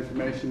some of that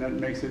information that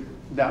makes it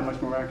that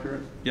much more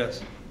accurate.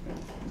 Yes.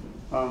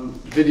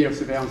 Video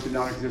surveillance did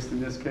not exist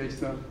in this case,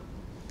 though.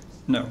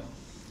 No.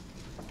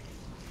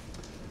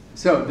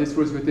 So this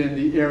was within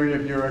the area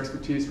of your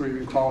expertise where you've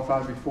been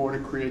qualified before to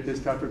create this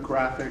type of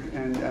graphic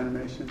and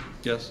animation.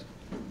 Yes.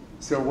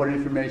 So what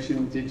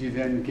information did you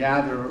then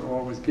gather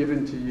or was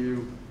given to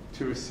you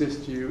to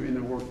assist you in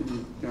the work that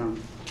you've done?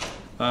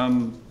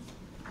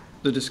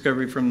 The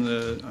discovery from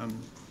the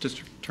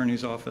district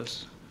attorney's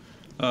office,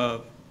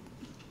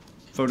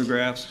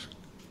 photographs,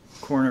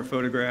 coroner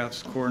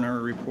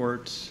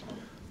reports,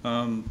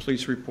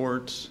 police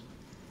reports,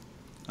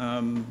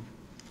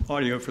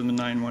 audio from the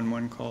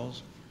 911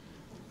 calls.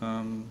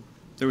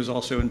 There was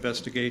also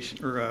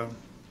investigation or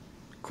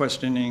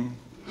questioning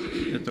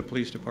at the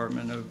police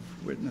department of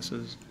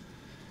witnesses.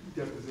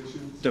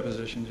 Depositions?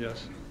 Depositions,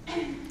 yes.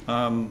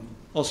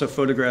 Also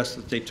photographs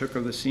that they took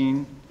of the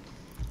scene,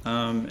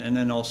 and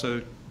then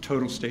also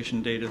total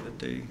station data that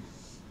they,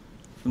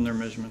 from their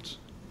measurements.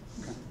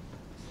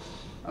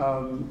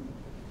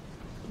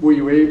 Were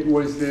you able,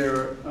 was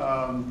there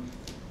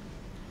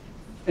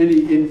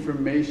any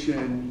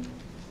information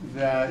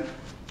that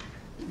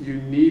you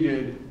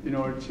needed in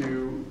order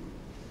to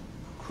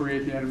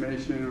create the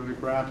animation or the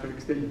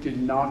graphics that you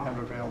did not have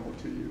available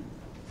to you?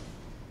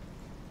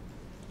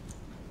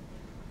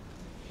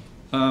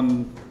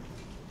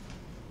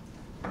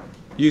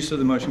 Use of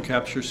the motion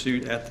capture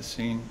suit at the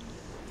scene.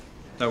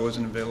 That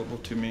wasn't available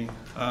to me.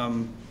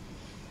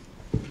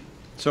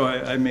 So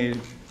I made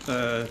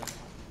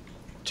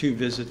 2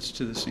 visits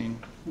to the scene.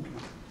 Okay.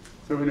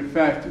 So in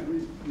effect,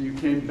 you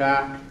came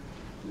back,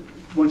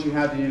 once you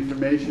had the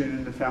information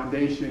and the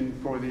foundation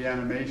for the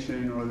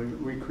animation or the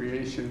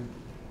recreation,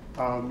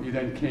 you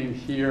then came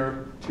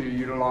here to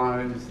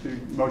utilize the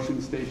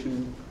motion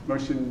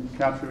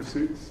capture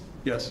suits?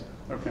 Yes.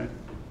 Okay.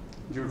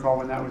 Do you recall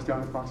when that was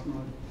done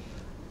approximately?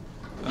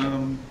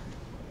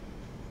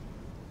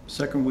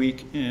 Second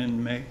week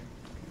in May.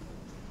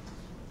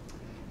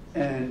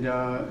 And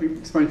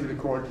explain to the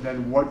court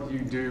then what you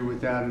do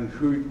with that and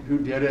who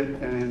did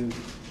it and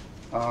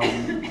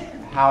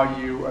how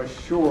you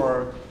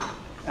assure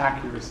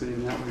accuracy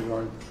in that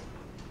regard.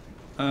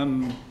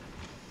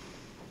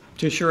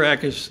 To assure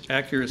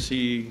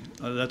accuracy,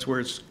 that's where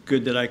it's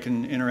good that I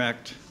can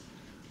interact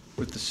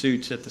with the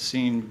suits at the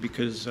scene,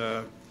 because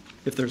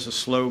if there's a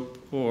slope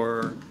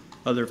or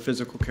other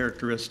physical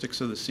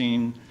characteristics of the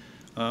scene,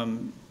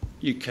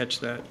 you catch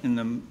that in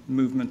the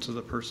movements of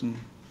the person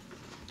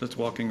that's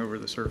walking over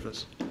the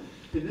surface.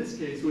 In this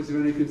case, was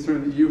there any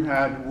concern that you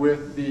had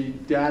with the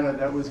data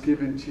that was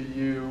given to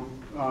you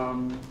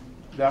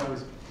that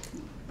was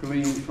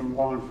gleaned from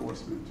law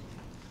enforcement?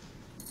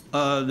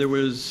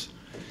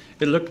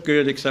 It looked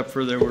good, except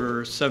for there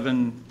were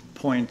 7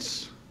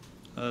 points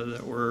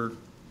that were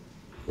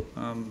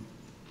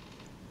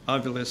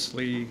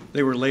obviously,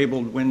 they were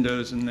labeled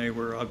windows and they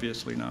were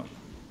obviously not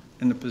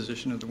in the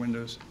position of the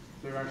windows.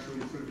 They're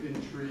actually sort of in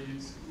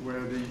trees where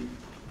the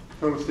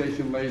total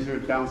station laser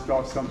bounced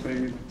off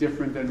something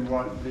different than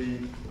what the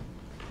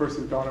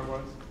person thought it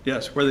was?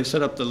 Yes, where they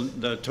set up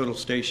the total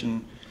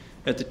station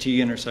at the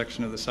T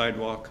intersection of the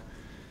sidewalk.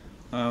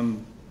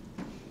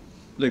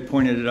 They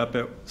pointed it up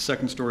at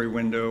second-story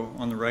window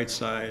on the right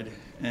side,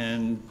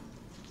 and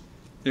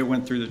it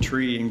went through the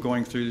tree, and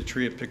going through the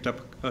tree, it picked up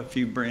a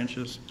few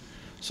branches.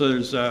 So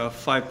there's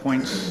 5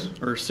 points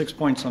or 6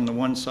 points on the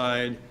one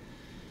side,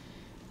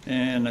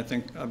 and I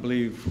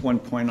believe 1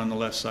 point on the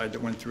left side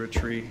that went through a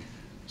tree.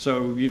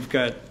 So you've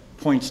got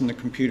points in the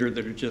computer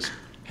that are just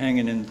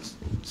hanging in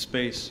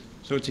space.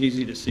 So it's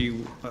easy to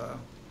see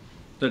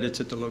that it's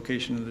at the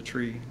location of the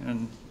tree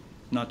and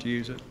not to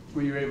use it.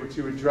 Were you able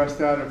to address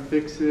that or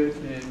fix it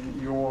in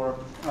your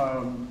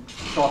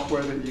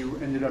software that you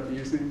ended up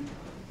using?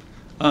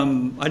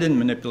 I didn't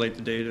manipulate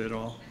the data at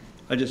all.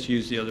 I just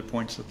used the other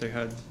points that they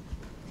had.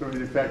 So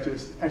in effect,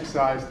 just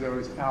excise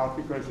those out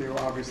because they were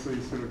obviously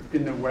sort of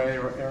in the way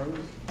or errors?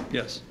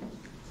 Yes.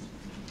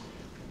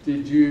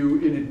 Did you,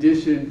 in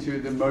addition to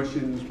the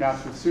motion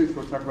capture suits,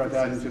 we'll talk about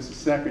that in just a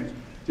second,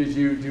 did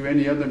you do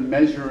any other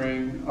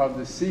measuring of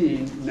the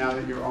scene now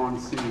that you're on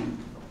scene?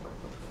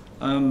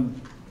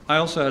 I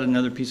also had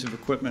another piece of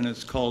equipment.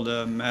 It's called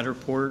a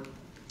Matterport.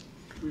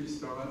 Please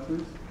spell that,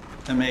 please.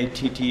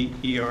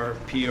 M-A-T-T-E-R-P-O-R-T.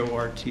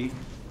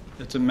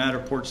 It's a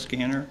Matterport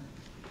scanner.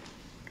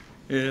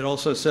 It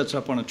also sets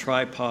up on a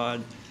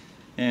tripod,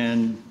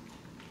 and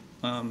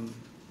it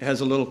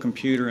has a little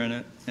computer in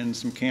it and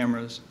some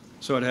cameras.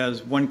 So it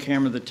has one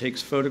camera that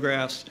takes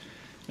photographs,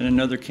 and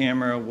another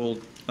camera will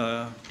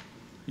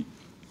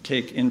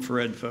take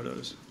infrared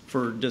photos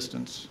for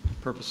distance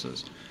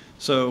purposes.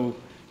 So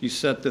you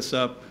set this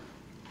up,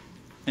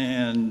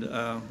 and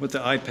with the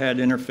iPad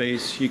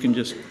interface, you can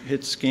just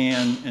hit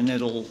scan, and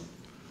it'll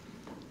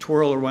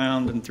twirl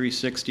around in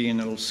 360, and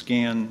it'll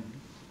scan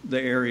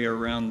the area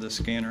around the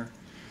scanner,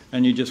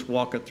 and you just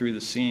walk it through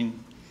the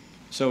scene.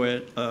 So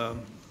it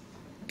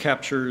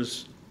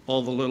captures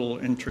all the little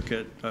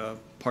intricate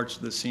parts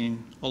of the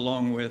scene,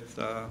 along with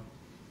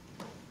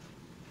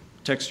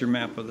texture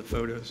map of the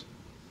photos.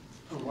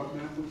 Oh, what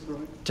map was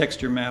sorry?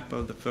 Texture map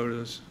of the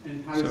photos.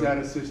 And how does that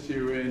assist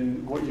you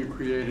in what you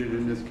created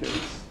in this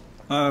case?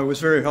 It was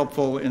very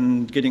helpful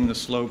in getting the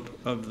slope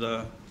and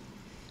the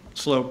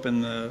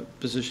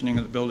positioning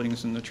of the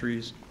buildings and the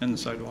trees and the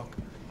sidewalk.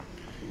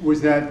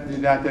 Did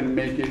that then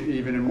make it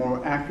even a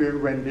more accurate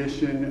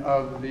rendition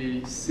of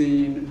the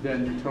scene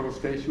than the total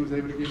station was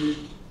able to give you?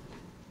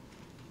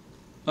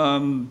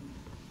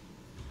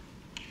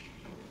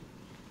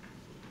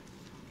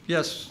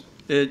 Yes,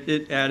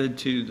 it added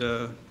to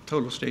the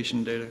total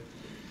station data.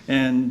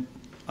 And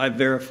I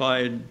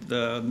verified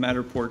the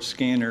Matterport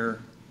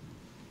scanner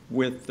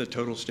with the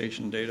total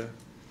station data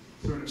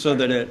so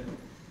that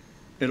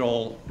it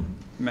all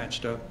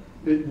matched up.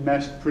 It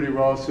meshed pretty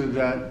well so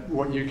that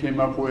what you came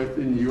up with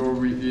in your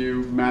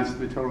review matched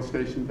the total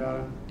station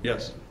data?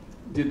 Yes.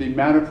 Did the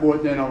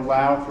Matterport then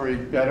allow for a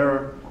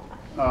better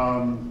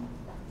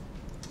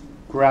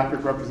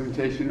graphic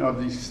representation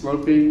of the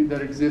sloping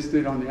that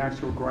existed on the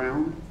actual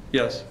ground?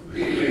 Yes.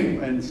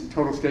 And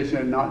total station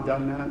had not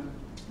done that?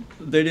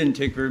 They didn't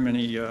take very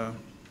many,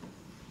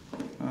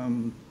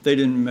 they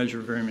didn't measure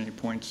very many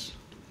points.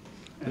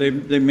 They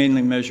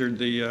mainly measured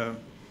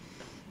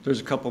there's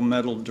a couple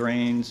metal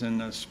drains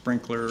and a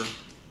sprinkler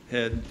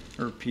head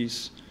or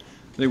piece.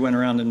 They went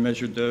around and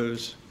measured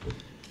those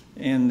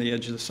and the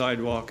edge of the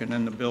sidewalk and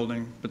then the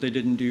building, but they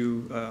didn't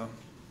do,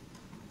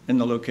 in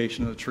the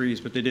location of the trees,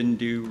 but they didn't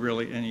do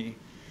really any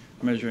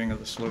measuring of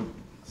the slope.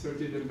 So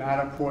did the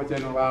Matterport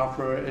then allow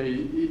for a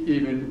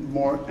even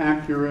more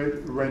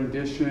accurate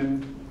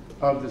rendition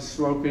of the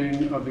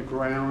sloping of the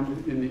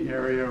ground in the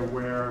area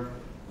where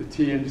the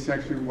T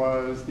intersection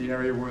was, the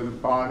area where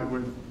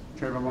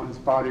Trayvon Martin's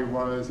body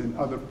was, and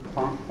other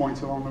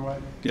points along the way?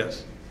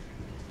 Yes.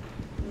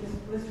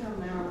 Mr.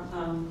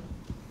 O'Mara,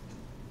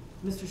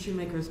 Mr.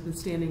 Shoemaker has been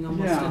standing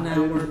almost Yeah, an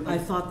hour. I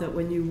thought that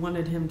when you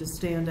wanted him to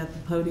stand at the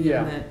podium,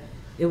 Yeah. that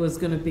it was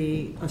going to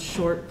be a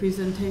short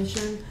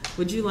presentation.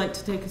 Would you like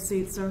to take a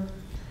seat, sir?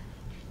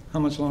 How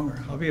much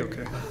longer? I'll be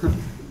okay.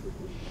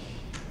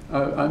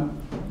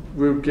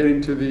 We're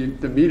getting to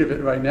the meat of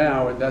it right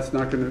now, and that's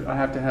not going to, I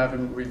have to have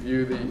him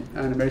review the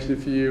animation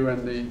for you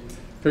and the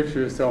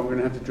pictures, so I'm going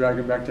to have to drag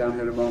him back down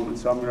here in a moment,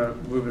 so I'm going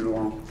to move it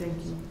along. Thank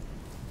you.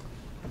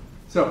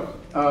 So,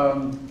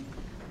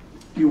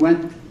 you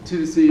went to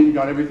the scene,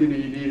 got everything that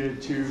you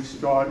needed to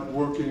start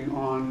working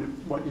on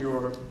what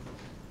your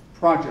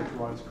project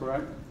was,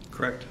 correct?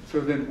 Correct. So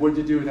then what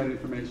did you do with that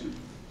information?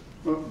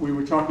 Well, we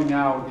were talking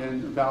now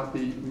again about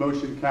the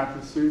motion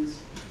capture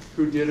suits,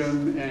 who did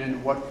them,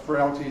 and what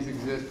frailties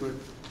exist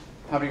with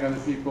having other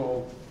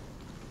people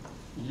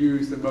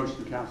use the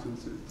motion capture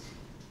suits.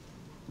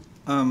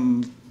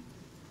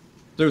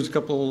 There was a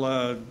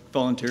couple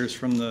volunteers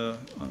from the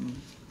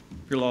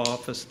your law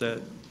office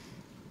that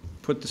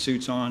put the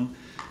suits on.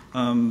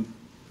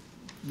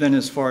 Then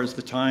as far as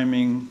the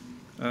timing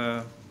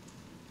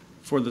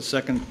for the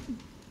second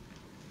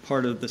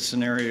part of the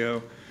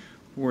scenario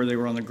where they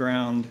were on the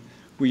ground,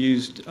 we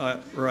used,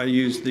 or I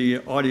used the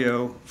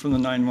audio from the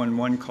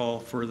 911 call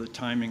for the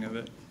timing of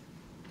it,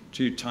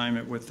 to time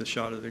it with the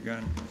shot of the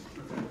gun.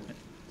 Okay.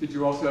 Did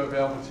you also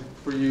available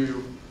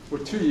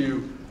to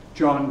you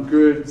John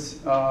Good's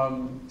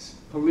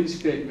police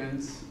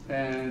statements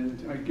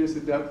and I guess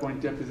at that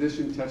point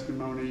deposition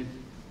testimony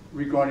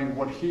regarding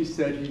what he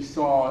said he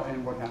saw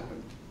and what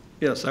happened?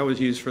 Yes, that was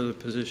used for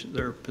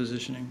their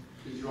positioning.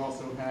 Did you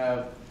also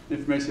have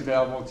information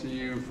available to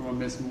you from a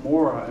Miss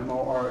Mora,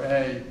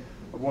 M-O-R-A,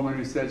 a woman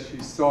who said she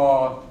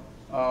saw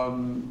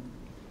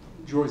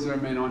George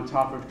Zimmerman on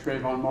top of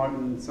Trayvon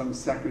Martin some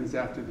seconds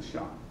after the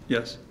shot?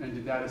 Yes. And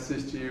did that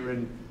assist you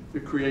in the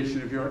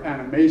creation of your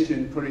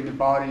animation, putting the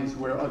bodies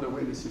where other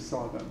witnesses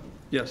saw them?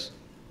 Yes.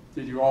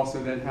 Did you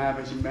also then have,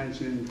 as you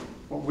mentioned,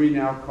 what we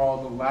now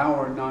call the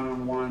Lauer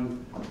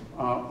 911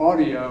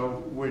 audio,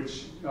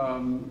 which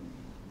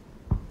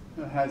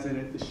has in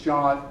it the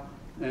shot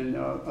and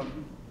a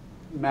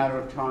matter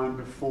of time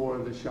before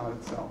the shot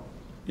itself?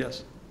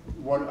 Yes.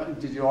 What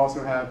did you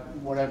also have?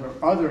 Whatever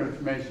other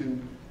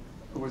information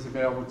was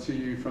available to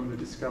you from the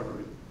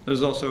discovery?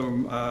 There's also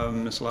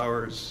Ms.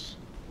 Lauer's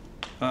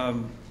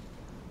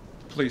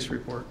police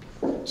report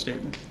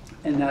statement.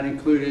 And that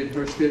included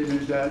her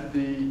statement that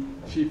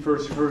she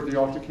first heard the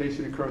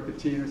altercation occur at the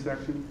T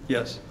intersection?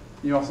 Yes.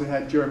 You also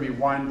had Jeremy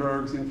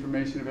Weinberg's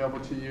information available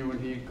to you and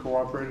he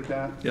cooperated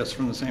that? Yes,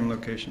 from the same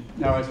location.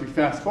 Now, as we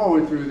fast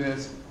forward through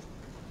this,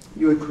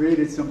 you had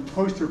created some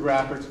poster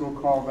graphics, we'll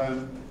call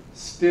them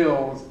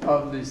stills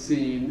of the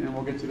scene, and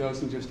we'll get to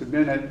those in just a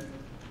minute,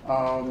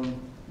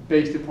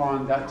 based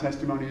upon that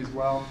testimony as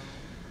well?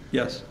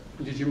 Yes.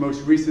 Did you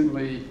most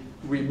recently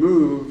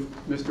remove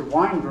Mr.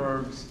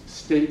 Weinberg's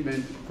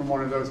statement from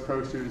one of those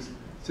posters,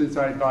 since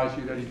I advised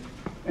you that he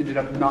ended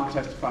up not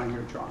testifying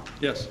here at trial.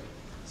 Yes,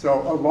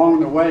 So along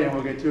the way, and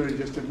we'll get to it in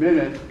just a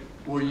minute,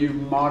 were you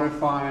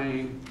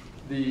modifying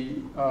the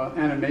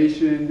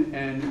animation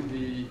and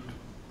the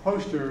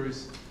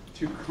posters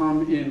to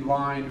come in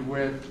line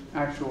with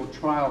actual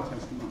trial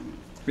testimony,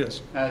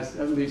 yes,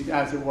 at least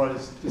as it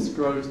was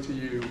disclosed to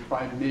you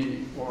by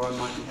me or on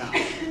my behalf?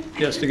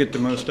 yes, to get the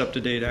most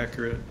up-to-date,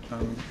 accurate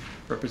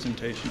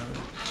representation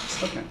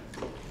of it. Okay.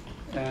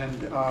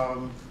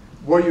 And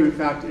were you in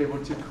fact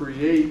able to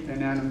create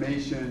an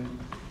animation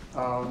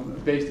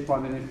based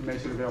upon the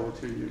information available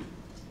to you?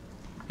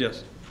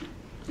 Yes,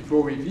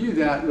 Before we view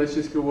that, let's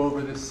just go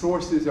over the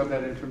sources of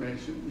that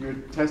information. You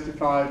had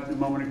testified a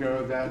moment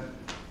ago that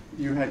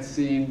you had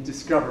seen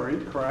discovery,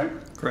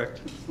 correct?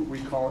 correct, That's what we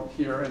call it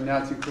here, and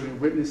that's including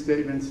witness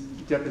statements,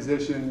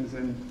 depositions,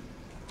 and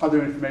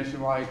other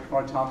information like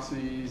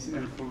autopsies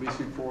and police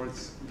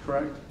reports,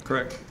 correct?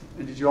 correct,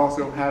 And did you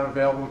also have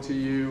available to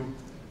you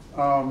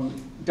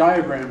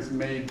diagrams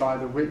made by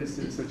the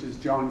witnesses, such as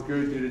John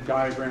Good did a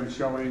diagram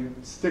showing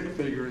stick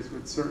figures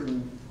with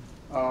certain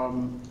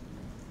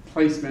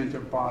placement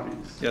of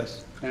bodies,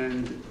 yes,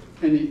 and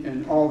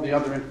all the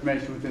other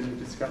information within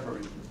the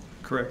discovery?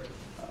 correct.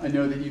 I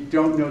know that you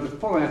don't know the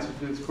full answer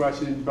to this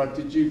question, but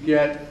did you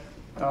get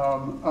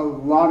a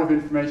lot of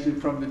information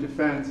from the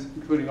defense,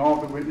 including all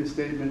the witness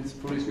statements,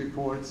 police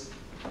reports,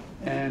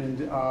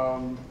 and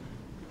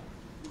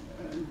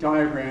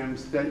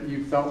diagrams that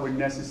you felt were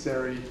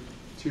necessary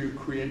to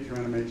create your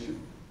animation?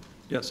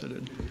 Yes, I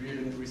did. You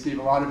didn't receive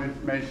a lot of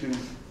information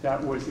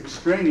that was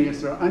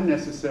extraneous or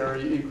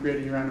unnecessary in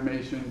creating your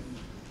animation,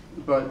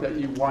 but that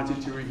you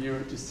wanted to review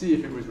it to see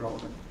if it was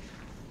relevant.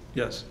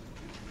 Yes,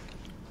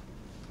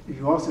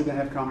 You also then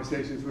have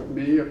conversations with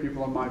me or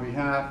people on my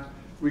behalf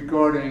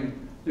regarding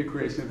the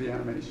creation of the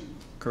animation.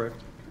 correct.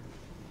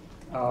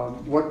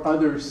 What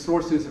other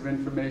sources of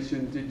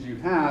information did you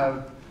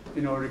have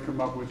in order to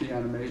come up with the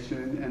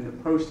animation and the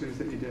posters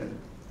that you did?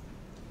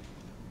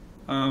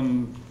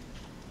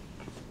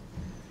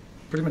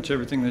 Pretty much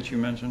everything that you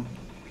mentioned.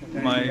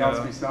 Anything else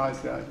besides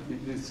that? The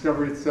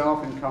discovery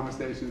itself and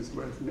conversations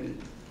with me.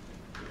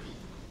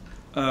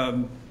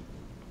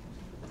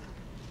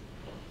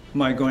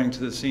 My going to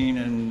the scene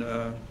and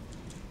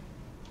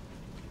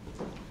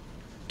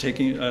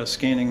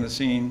scanning the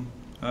scene,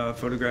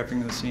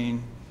 photographing the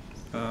scene,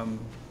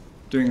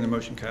 doing the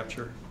motion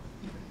capture.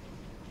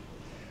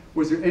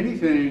 Was there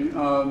anything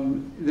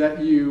that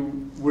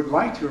you would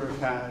like to have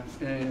had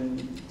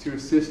to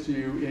assist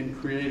you in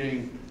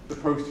creating the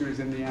posters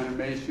and the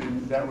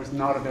animation that was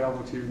not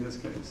available to you in this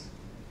case?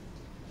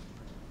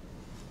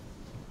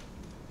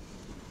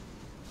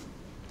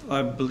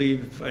 I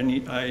believe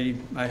I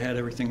had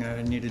everything that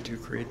I needed to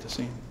create the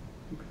scene.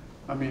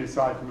 I mean,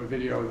 aside from a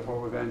video of the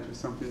whole event or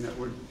something that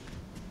would,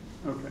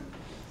 okay.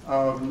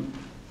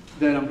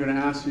 Then I'm going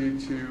to ask you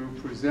to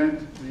present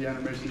the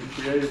animation you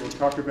created. We'll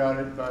talk about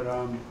it, but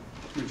let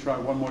me try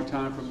one more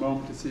time for a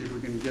moment to see if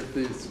we can get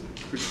this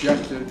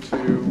projected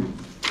to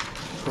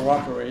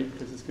cooperate,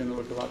 because it's going to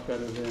look a lot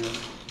better there.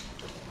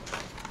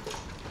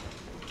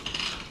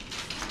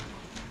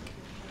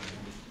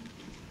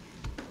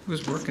 It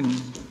was working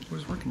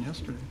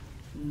yesterday.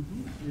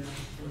 Yeah,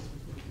 of course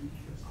it's working.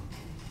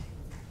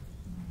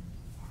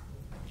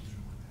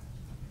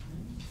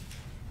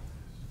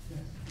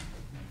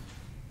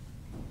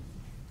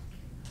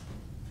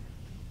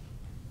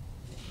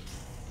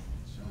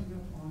 Showing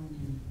up on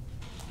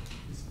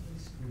the display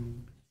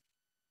screen.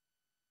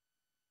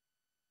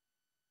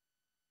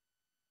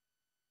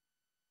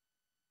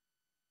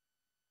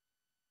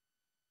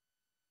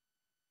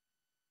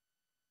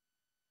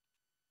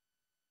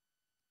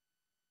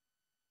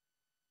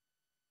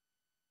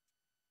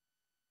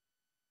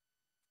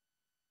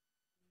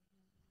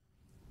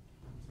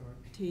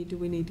 T, do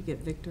we need to get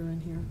Victor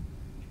in here?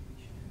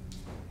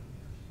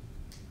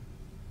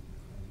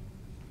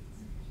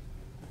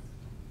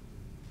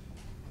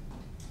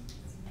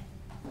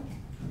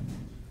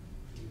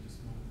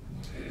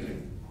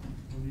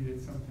 We'll need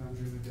it sometime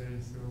during the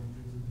day, so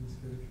we'll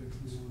just get it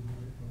fixed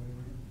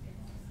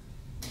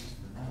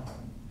now.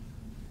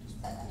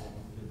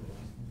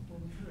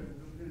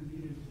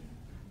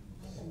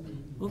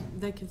 Well,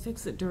 they can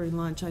fix it during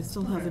lunch. I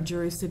still have a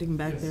jury sitting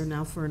back there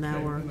now for an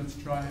hour. Okay, let's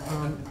try it.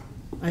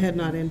 I had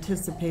not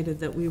anticipated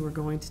that we were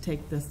going to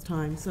take this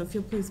time, so if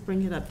you'll please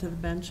bring it up to the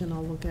bench and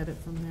I'll look at it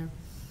from there.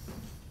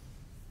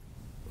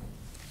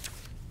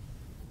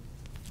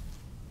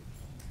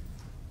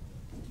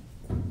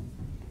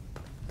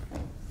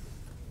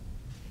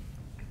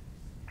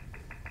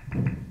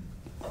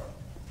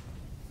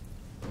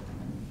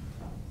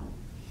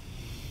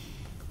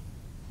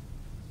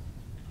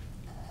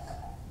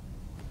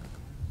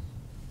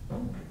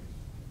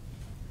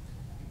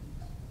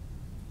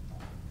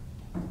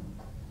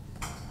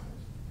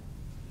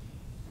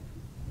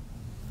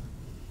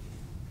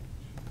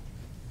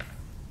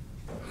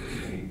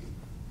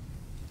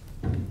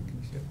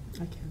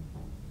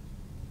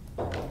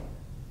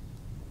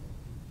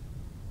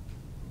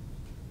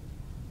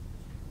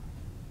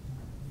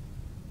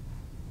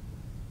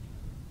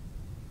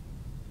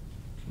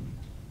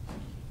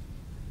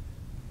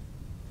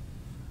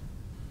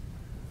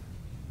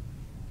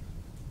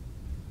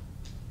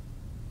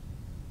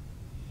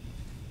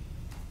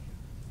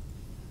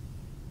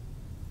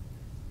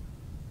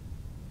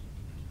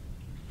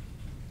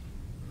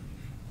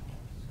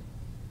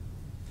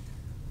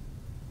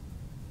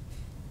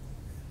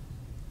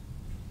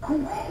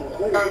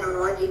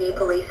 911, do you need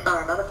police,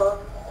 fire, medical?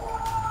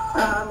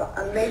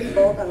 Maybe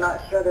both, I'm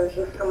not sure. There's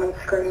just someone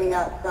screaming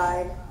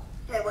outside.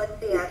 Okay, what's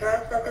the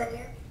address that they're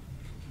near?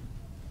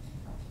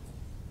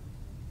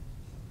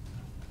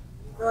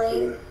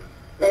 Lane?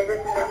 Is this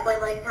in the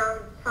Point Lake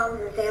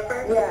Homes in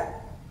Sanford? Yeah.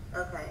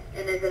 Okay,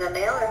 and is it a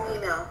male or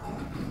female?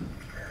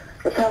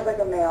 It sounds like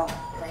a male.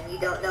 And you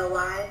don't know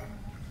why?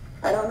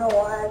 I don't know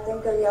why. I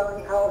think they're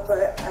yelling help,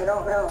 but I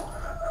don't know.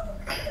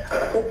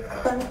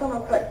 Just send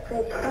someone quick.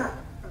 Say stop.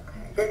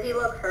 Okay. Does he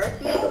look hurt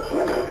to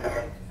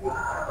you?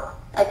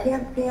 I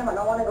can't see him. I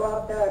don't want to go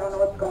out there. I don't know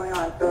what's going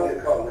on. So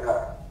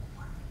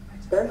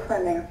they're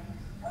sending.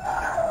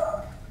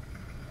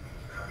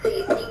 So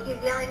you think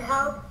he's yelling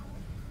help?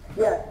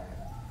 Yes.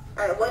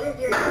 All right. What is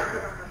your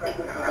number?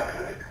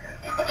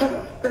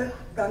 Just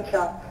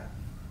gunshots.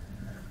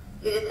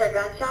 You just heard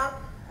gunshots?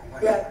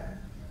 Yes.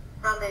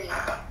 How many?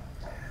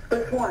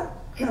 There's one.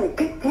 Jimmy,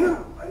 get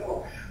down.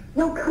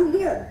 No, come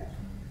here.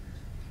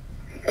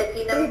 Is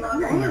he no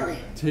longer yelling?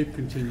 Tape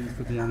continues,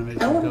 but the animation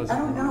doesn't. I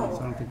don't know.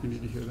 So I don't think you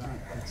need to hear that.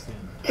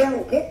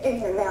 Jimmy, get in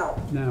here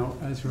now. Now,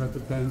 as you're at the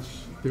bench,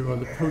 there are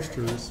the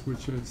posters,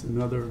 which is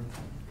another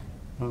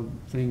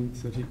thing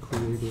that he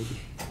created.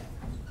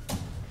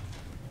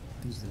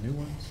 These are the new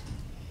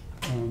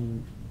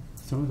ones?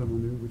 Some of them are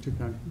new. We took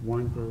out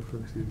Weinberg, for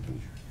example.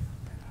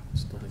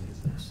 Still didn't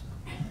get this.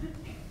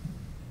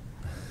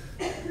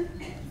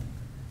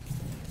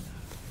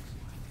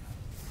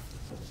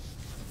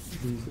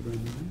 These are very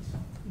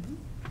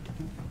nice.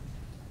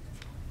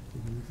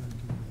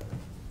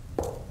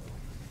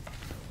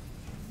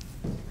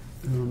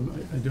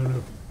 I don't know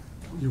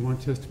if you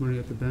want testimony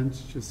at the bench,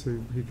 just so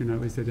he can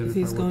at least If identify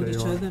he's what going they to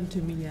are. show them to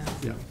me, yes.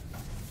 Yeah.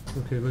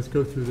 Okay, let's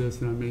go through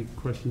this, and I may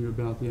question you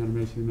about the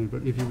animation in a minute,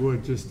 but if you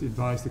would, just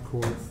advise the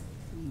court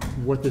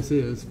what this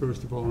is,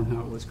 first of all, and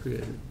how it was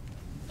created.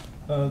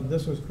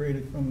 This was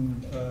created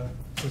from a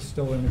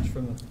still image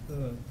from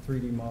the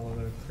 3D model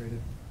that I created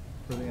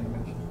for the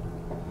animation.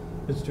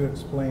 It's to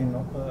explain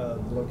the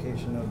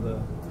location of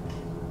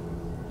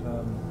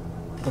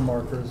the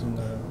markers and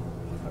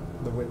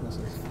the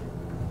witnesses.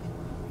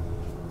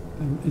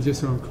 And just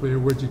so I'm clear,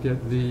 where'd you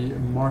get the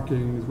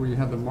markings, where you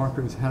have the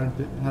markers, how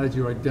did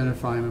you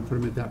identify them and put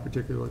them at that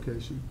particular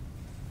location?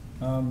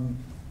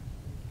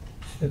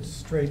 It's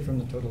straight from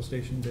the total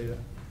station data.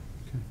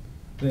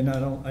 Okay. I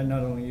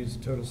not only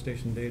used total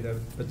station data,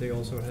 but they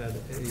also had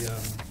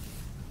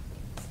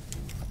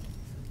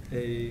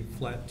a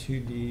flat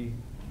 2D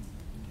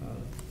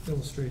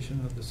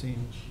illustration of the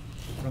scene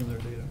from their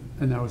data.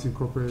 And that was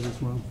incorporated as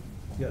well?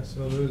 Yes,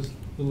 so the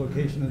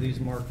location of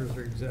these markers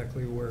are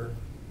exactly where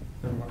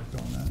they're marked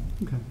on that.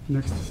 Okay,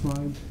 next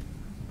slide.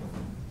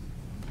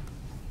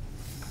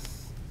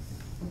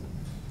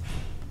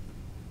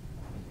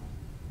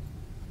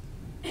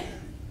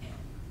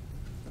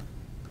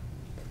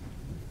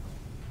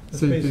 It's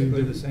Same thing,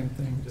 basically the diff- same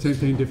thing. just Same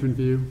thing, different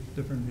view.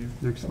 Different view.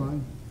 Next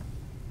slide.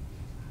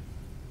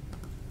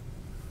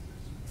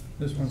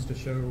 This one's to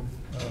show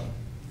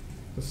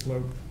the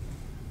slope.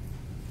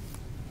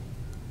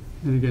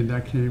 And again,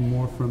 that came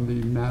more from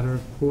the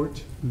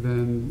Matterport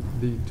than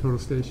the total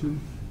station?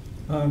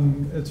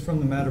 It's from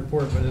the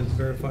Matterport, but it's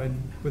verified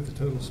with the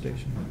total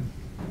station.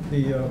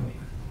 The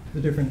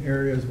different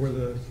areas where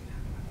the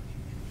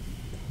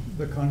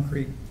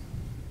concrete,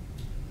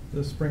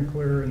 the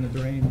sprinkler and the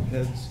drain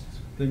heads,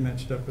 they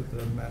matched up with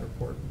the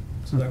Matterport.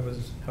 So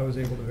I was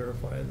able to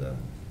verify the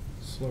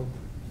slope.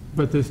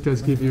 But this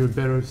does give you a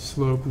better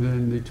slope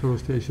than the total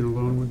station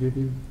alone would give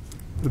you?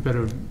 A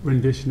better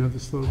rendition of the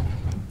slope?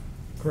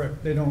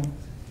 Correct. They don't,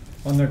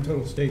 on their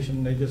total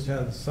station, they just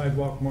have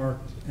sidewalk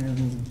marked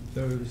and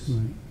those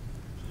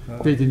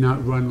Right. They did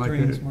not run like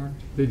drains marked.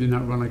 they did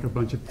not run like a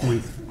bunch of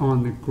points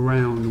on the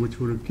ground, which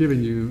would have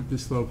given you the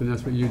slope, and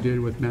that's what you did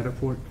with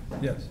Matterport?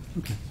 Yes.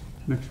 Okay,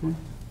 next one.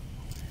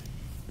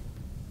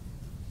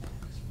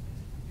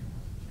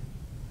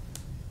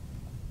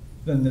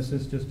 Then this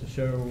is just to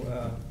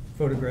show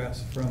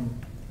photographs from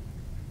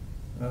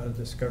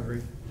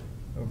discovery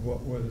of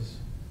what was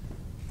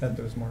at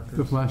those markers.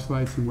 The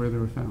flashlights and where they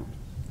were found.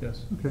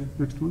 Yes. Okay,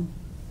 next one.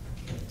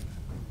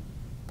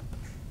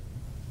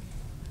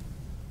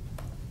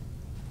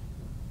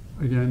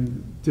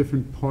 Again,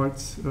 different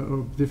parts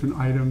of different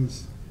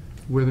items,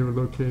 where they were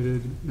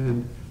located,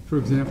 and for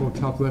example,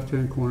 top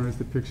left-hand corner is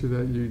the picture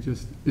that you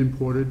just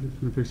imported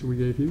from the picture we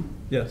gave you.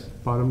 Yes.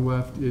 Bottom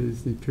left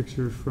is the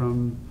picture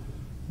from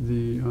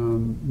the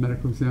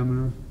medical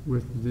examiner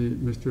with the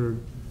Mr.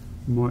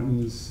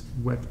 Martin's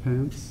wet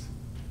pants.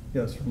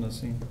 Yes, from the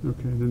scene.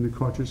 Okay, then the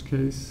cartridge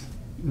case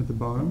at the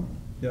bottom,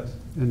 Yes.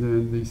 and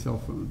then the cell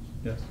phone.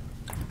 Yes.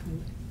 Okay.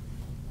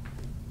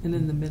 And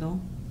in the middle?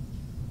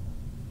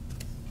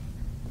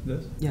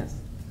 This? Yes.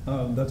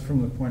 That's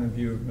from the point of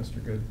view of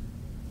Mr. Good.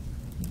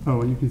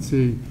 Oh, and you can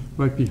see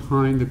right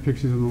behind the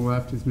pictures on the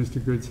left is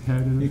Mr. Good's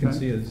head in You can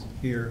effect? see his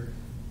ear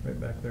right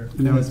back there. And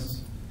that And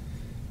was-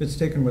 it's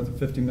taken with a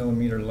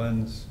 50mm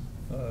lens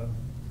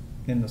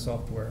in the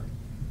software.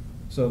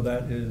 So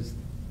that is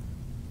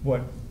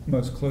what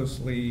most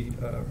closely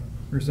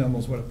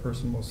resembles what a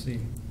person will see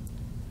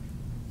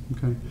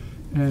Okay.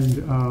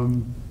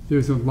 And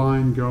there's a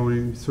line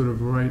going sort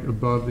of right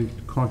above the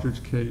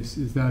cartridge case.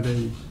 Is that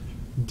a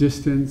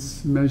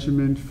distance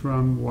measurement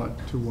from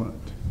what to what?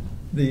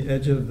 The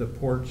edge of the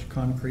porch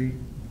concrete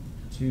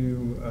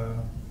to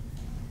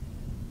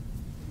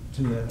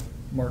the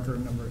marker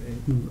number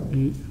 8. Number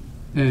 8.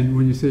 And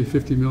when you say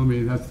 50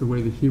 millimeter, that's the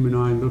way the human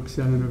eye looks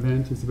at an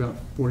event. It's about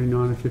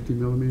 49 or 50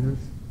 millimeters.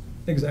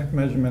 Exact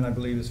measurement, I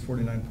believe, is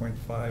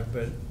 49.5,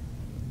 but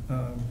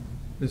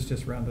it's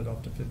just rounded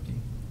off to 50.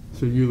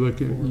 So you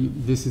look at,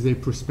 this is a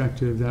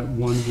perspective that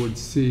one would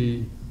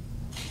see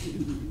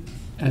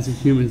as a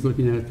human is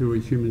looking at it through a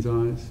human's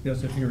eyes.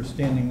 Yes, if you were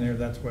standing there,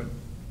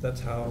 that's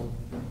how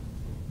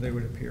they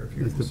would appear. If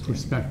you That's were the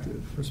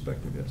perspective.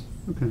 Perspective, yes.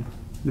 Okay,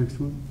 next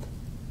one.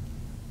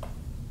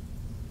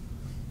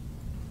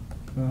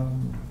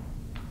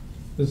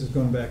 This is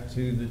going back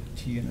to the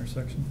T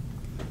intersection.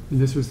 And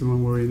this was the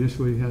one where we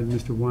initially had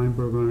Mr.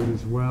 Weinberg on it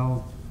as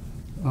well.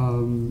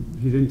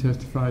 He didn't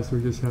testify, so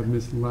we just have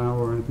Ms.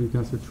 Lauer. I think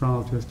that's a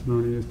trial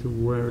testimony as to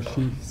where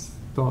she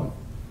thought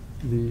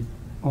the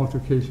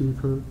altercation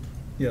occurred.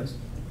 Yes.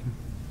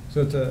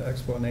 So it's an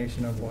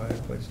explanation of why I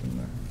placed him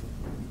there.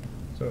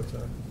 So it's a...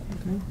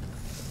 Okay.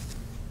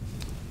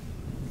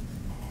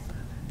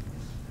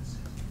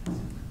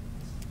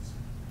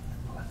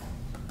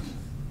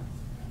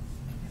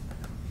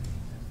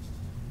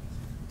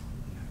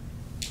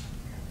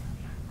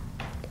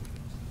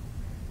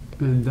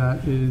 And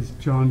that is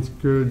John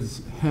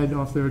Good's head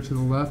off there to the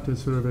left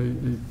as sort of a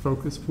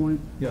focus point.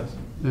 Yes,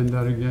 And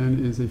that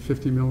again is a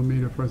 50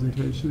 millimeter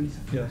presentation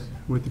yes,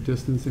 with the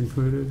distance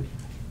included.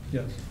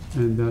 yes,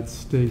 And that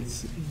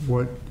states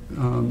what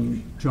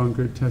John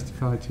Good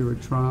testified to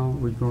at trial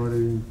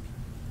regarding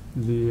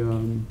the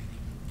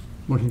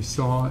what he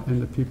saw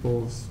and the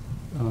people's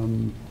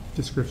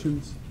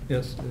descriptions.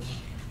 yes, yes.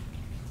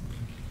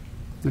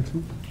 Next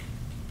one.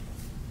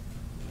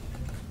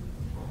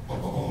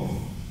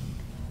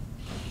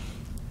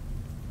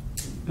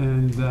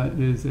 And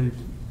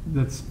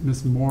that's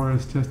Ms.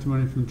 Mora's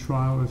testimony from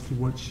trial as to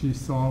what she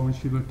saw when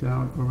she looked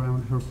out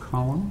around her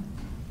column.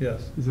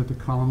 Yes, Is that the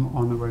column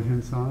on the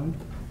right-hand side?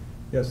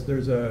 yes,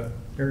 there's a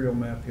aerial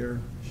map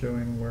here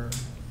showing where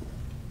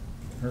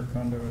her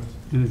condo is.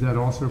 And is that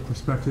also a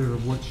perspective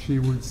of what she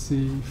would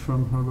see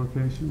from her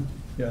location?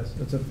 Yes,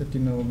 it's a 50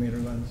 millimeter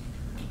lens.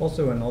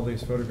 Also in all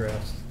these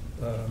photographs,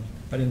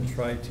 I didn't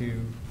try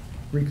to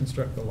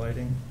reconstruct the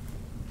lighting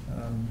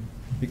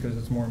because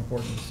it's more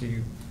important to see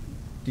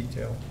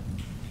detail.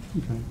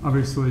 Okay.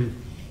 Obviously,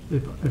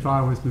 if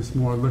I was Ms.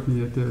 Moore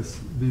looking at this,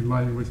 the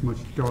lighting was much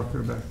darker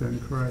back then,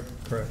 correct?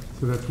 Correct.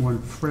 So that's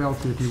one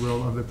frailty, if you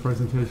will, of the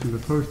presentation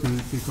of the posting,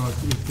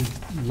 because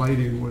if the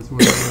lighting was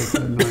what it was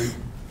at night,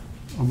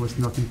 almost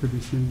nothing could be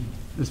seen.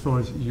 As far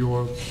as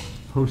your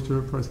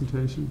poster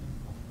presentation?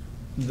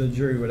 The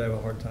jury would have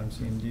a hard time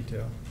seeing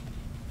detail.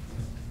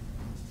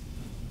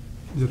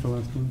 Is that the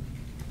last one?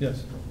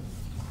 Yes.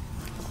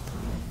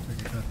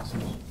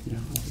 Yeah.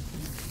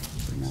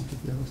 I'll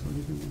take the other side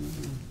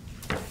of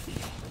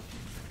it.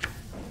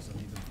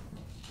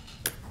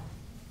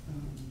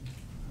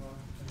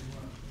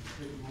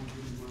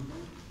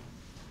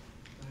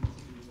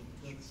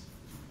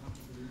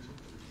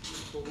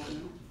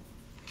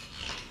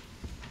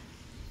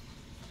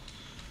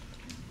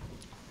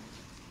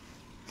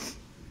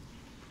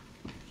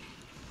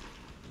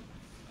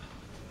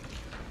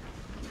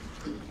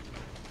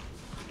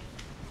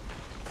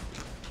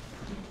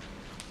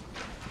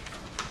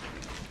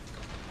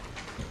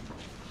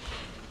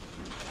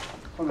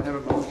 Want to have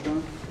a moment,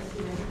 John?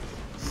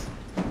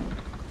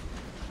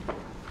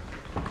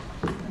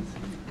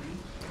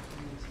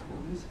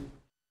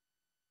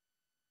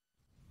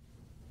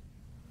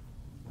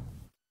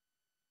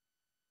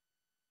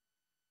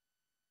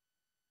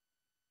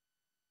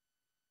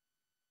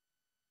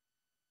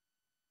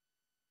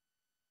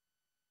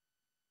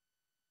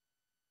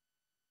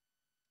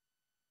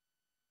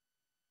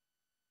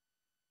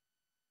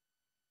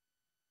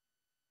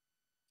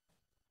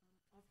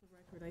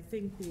 I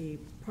think the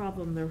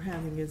problem they're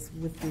having is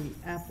with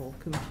the Apple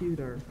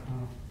computer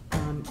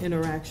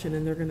interaction,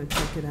 and they're going to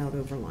check it out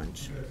over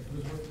lunch.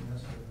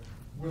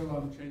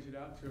 We'll change it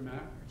out to a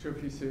Mac, to a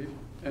PC,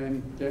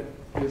 and get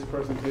this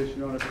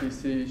presentation on a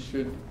PC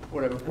should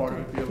whatever part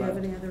Okay. of it be Do you have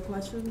allowed. any other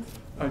questions?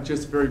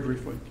 Just very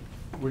briefly,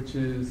 which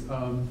is,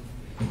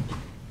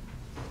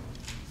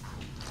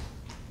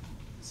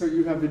 so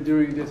you have been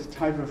doing this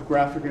type of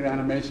graphic and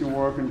animation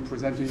work and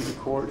presenting to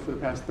court for the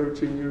past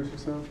 13 years or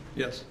so?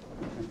 Yes.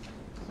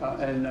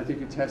 And I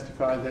think you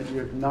testified that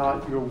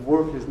your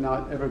work has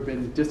not ever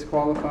been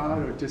disqualified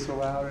or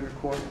disallowed in a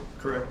court?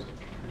 Correct.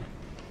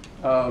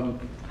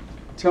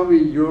 Tell me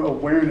your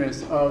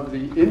awareness of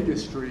the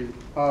industry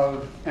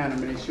of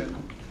animation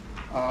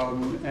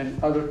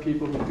and other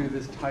people who do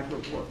this type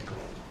of work.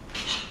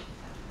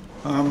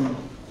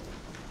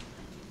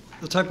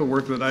 The type of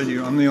work that I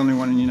do, I'm the only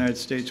one in the United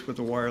States with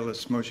a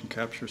wireless motion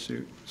capture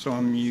suit, so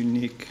I'm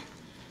unique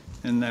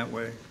in that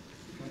way.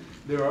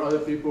 There are other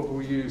people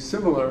who use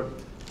similar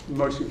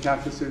motion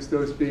capture suits,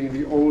 those being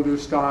the older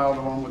style,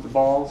 the one with the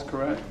balls,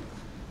 correct?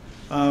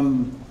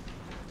 I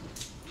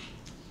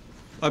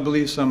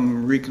believe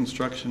some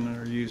reconstruction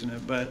are using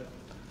it, but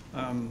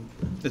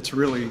it's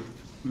really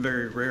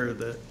very rare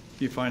that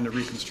you find a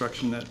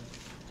reconstruction that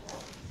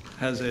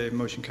has a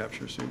motion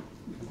capture suit,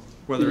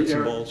 whether it's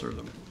the balls or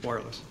the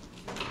wireless.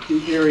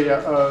 The area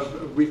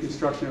of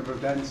reconstruction of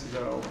events,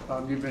 though,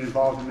 you've been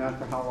involved in that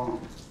for how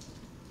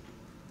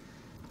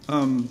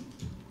long?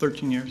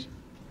 13 years.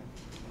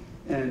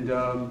 And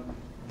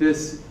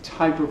this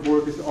type of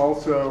work is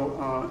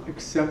also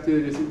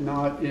accepted, is it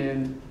not,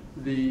 in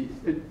the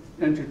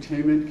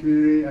entertainment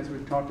community, as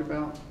we've talked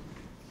about?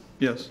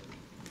 Yes.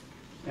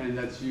 And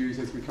that's used,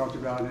 as we talked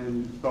about,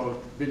 in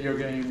both video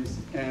games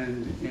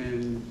and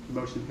in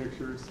motion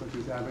pictures, such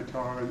as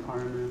Avatar and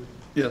Iron Man?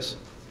 Yes.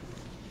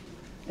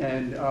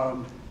 And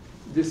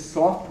this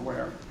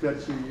software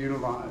that you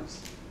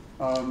utilize,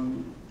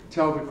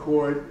 tell the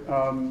court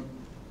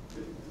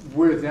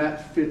where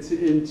that fits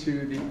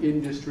into the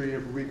industry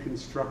of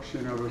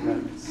reconstruction of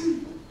events.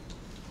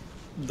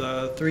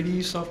 The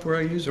 3D software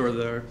I use, or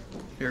the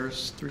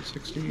ARIS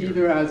 360?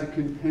 Either as a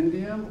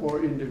compendium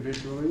or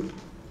individually?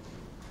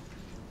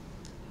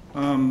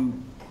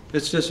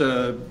 It's just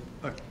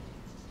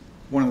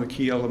one of the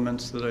key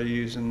elements that I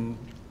use in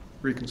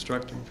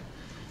reconstructing.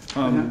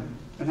 And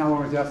how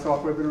long has that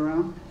software been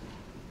around?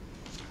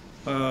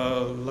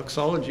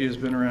 Luxology has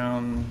been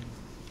around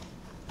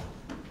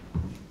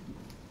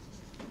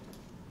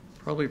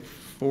probably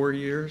 4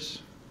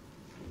 years,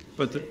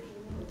 but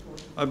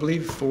I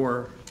believe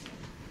 4.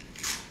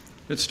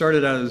 It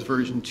started out as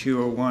version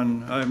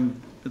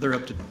 201. They're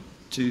up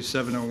to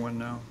 701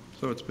 now,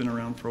 so it's been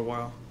around for a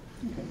while.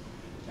 Okay.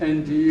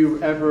 And do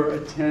you ever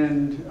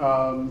attend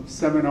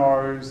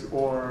seminars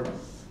or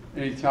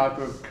any type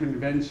of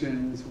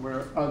conventions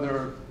where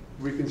other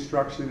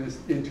reconstructionists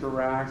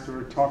interact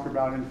or talk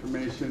about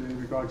information in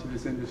regard to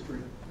this industry?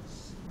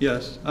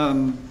 Yes.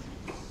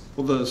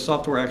 Well, the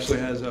software actually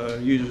has a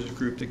users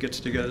group that gets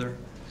together,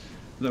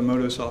 the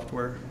Moto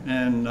software,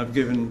 and I've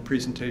given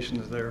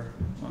presentations there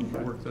on the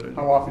work that I do.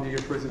 How often do you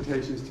give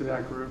presentations to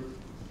that group?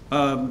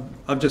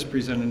 I've just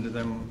presented to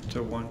them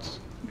once.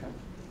 Okay.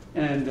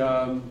 And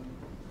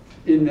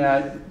in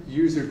that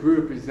user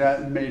group, is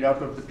that made up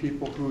of the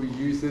people who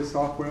use this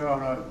software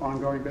on an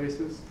ongoing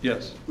basis?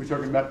 Yes. We're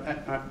talking about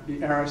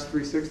the ARIS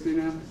 360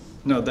 now?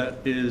 No, that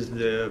is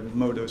the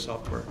Moto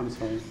software. I'm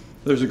sorry.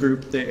 There's a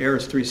group, the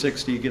ARIS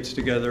 360 gets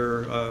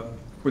together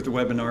with a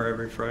webinar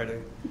every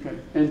Friday. Okay.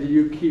 And do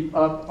you keep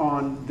up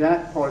on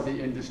that part of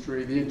the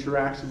industry, the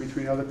interaction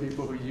between other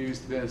people who use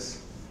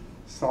this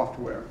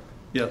software?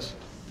 Yes.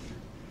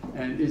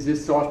 And is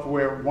this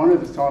software one of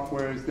the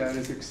softwares that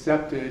is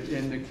accepted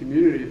in the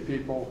community of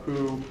people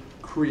who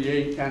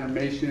create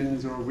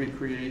animations or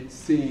recreate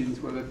scenes,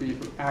 whether it be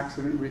for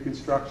accident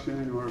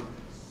reconstruction or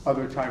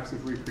other types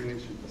of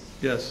recreations?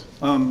 Yes.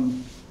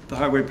 The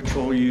Highway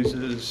Patrol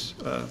uses,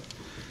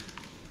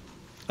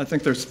 I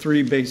think there's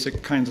 3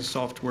 basic kinds of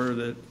software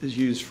that is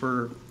used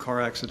for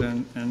car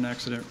accident and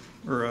accident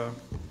or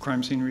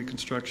crime scene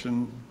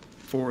reconstruction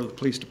for the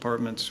police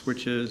departments,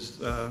 which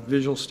is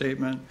Visual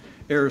Statement,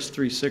 ARIS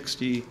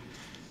 360,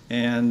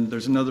 and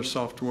there's another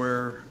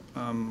software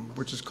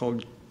which is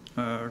called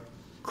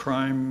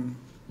Crime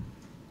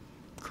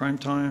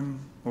Time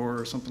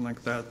or something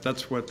like that.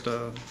 That's what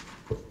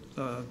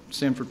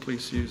Sanford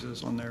Police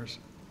uses on theirs.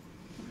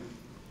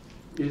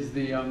 Is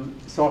the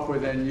software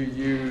then you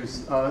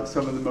use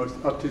some of the most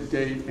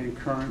up-to-date and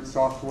current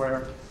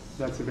software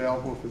that's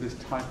available for this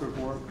type of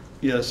work?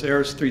 Yes,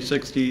 ARIS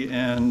 360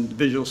 and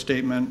Visual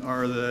Statement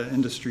are the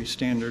industry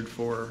standard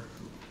for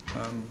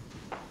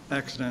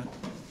accident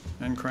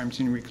and crime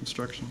scene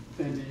reconstruction.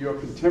 And do your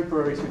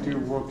contemporaries who do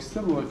work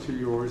similar to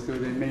yours, though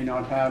they may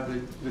not have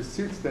the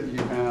suits that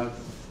you have,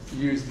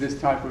 use this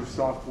type of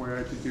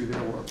software to do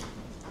their work?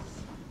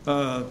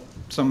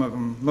 Some of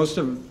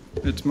them.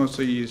 It's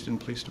mostly used in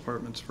police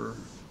departments for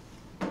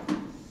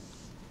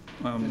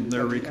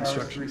their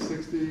reconstruction. The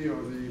ARIS 360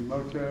 or the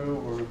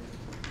Moto or?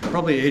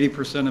 Probably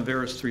 80% of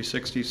ARIS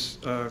 360's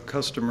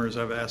customers,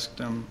 I've asked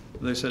them,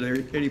 they said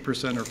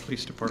 80% are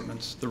police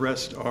departments. The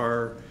rest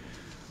are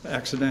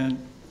accident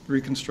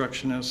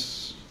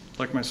reconstructionists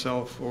like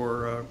myself,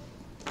 or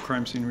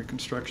crime scene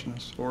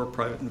reconstructionists, or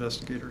private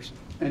investigators.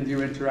 And do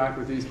you interact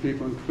with these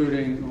people,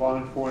 including law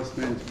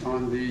enforcement,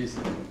 on these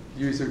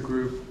user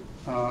group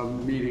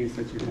meetings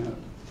that you have?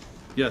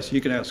 Yes, you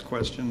can ask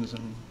questions,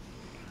 and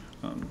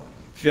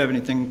if you have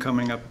anything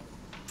coming up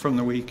from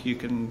the week, you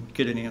can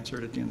get it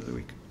answered at the end of the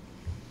week.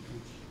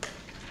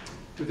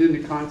 Within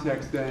the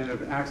context then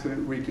of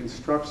accident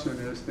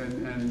reconstructionists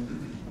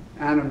and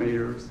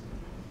animators,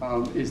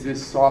 is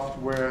this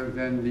software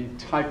then the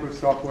type of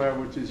software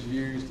which is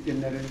used in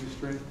that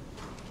industry?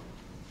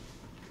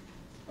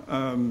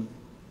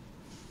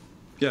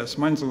 Yes,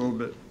 mine's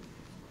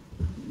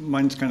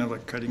kind of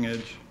like cutting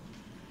edge.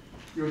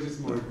 Yours is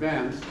more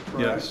advanced, correct?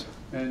 Yes.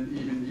 And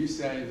even you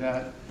say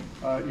that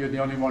you're the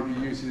only one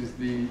who uses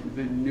the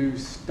new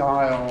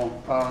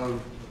style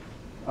of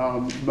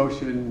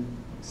motion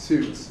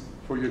suits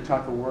for your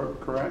type of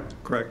work, correct?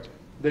 Correct.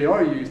 They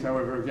are used,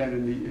 however, again,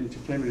 in the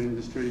entertainment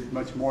industry,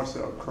 much more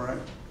so,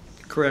 correct?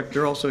 Correct.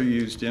 They're also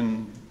used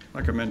in,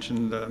 like I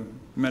mentioned,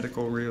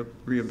 medical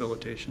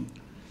rehabilitation.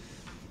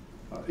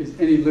 Is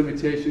any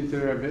limitation to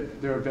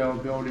their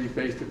availability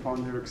based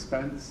upon their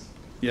expense?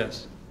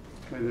 Yes.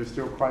 Okay, they're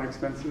still quite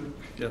expensive?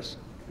 Yes.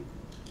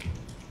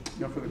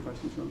 No further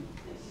questions, Sean?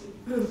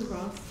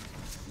 Cross.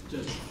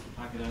 Judge,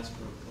 I could ask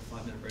for a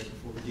 5-minute break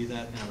before we do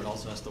that, and I would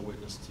also ask the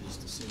witness to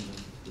just assume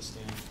the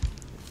stand.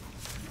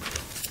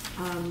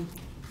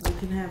 We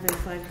can have a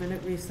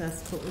 5-minute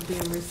recess, but we'll be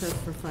in recess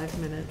for 5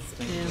 minutes.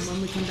 And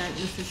when we come back,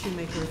 Mr.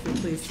 Shoemaker, if you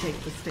please take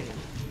the stand.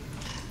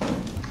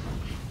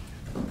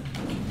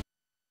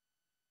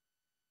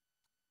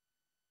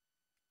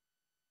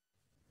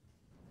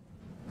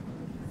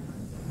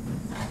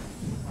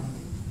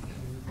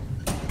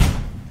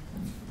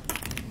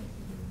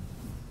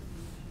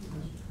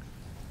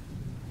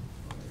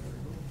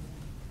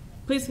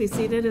 Please be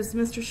seated. Is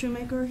Mr.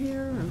 Shoemaker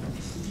here? Or?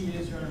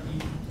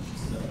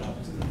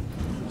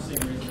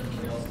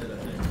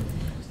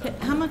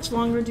 How much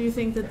longer do you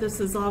think that this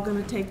is all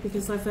going to take?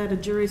 Because I've had a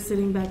jury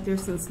sitting back there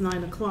since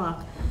 9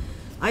 o'clock.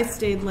 I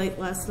stayed late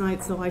last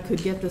night so I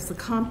could get this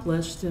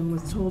accomplished and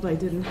was told I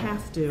didn't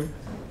have to.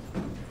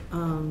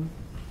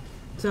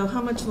 So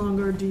how much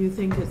longer do you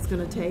think it's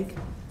going to take?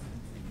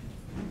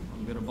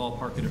 I'm going to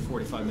ballpark it at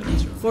 45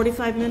 minutes.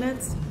 45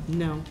 minutes?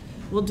 No.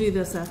 We'll do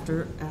this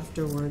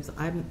afterwards.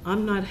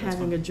 I'm not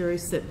having a jury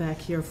sit back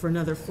here for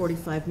another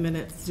 45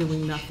 minutes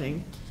doing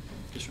nothing.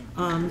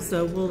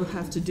 So we'll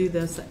have to do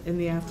this in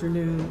the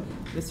afternoon.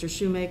 Mr.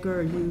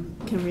 Shoemaker, you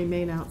can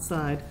remain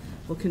outside.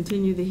 We'll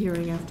continue the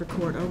hearing after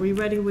court. Are we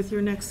ready with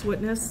your next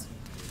witness?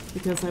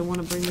 Because I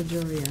want to bring the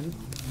jury in.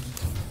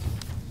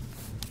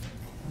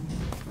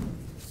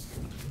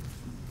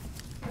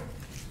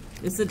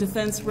 Is the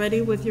defense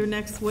ready with your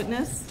next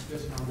witness?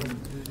 Yes, ma'am.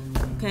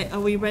 Okay,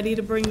 are we ready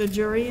to bring the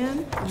jury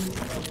in?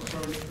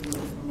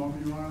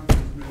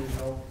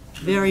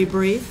 Very Very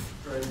brief.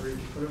 brief,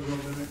 but it will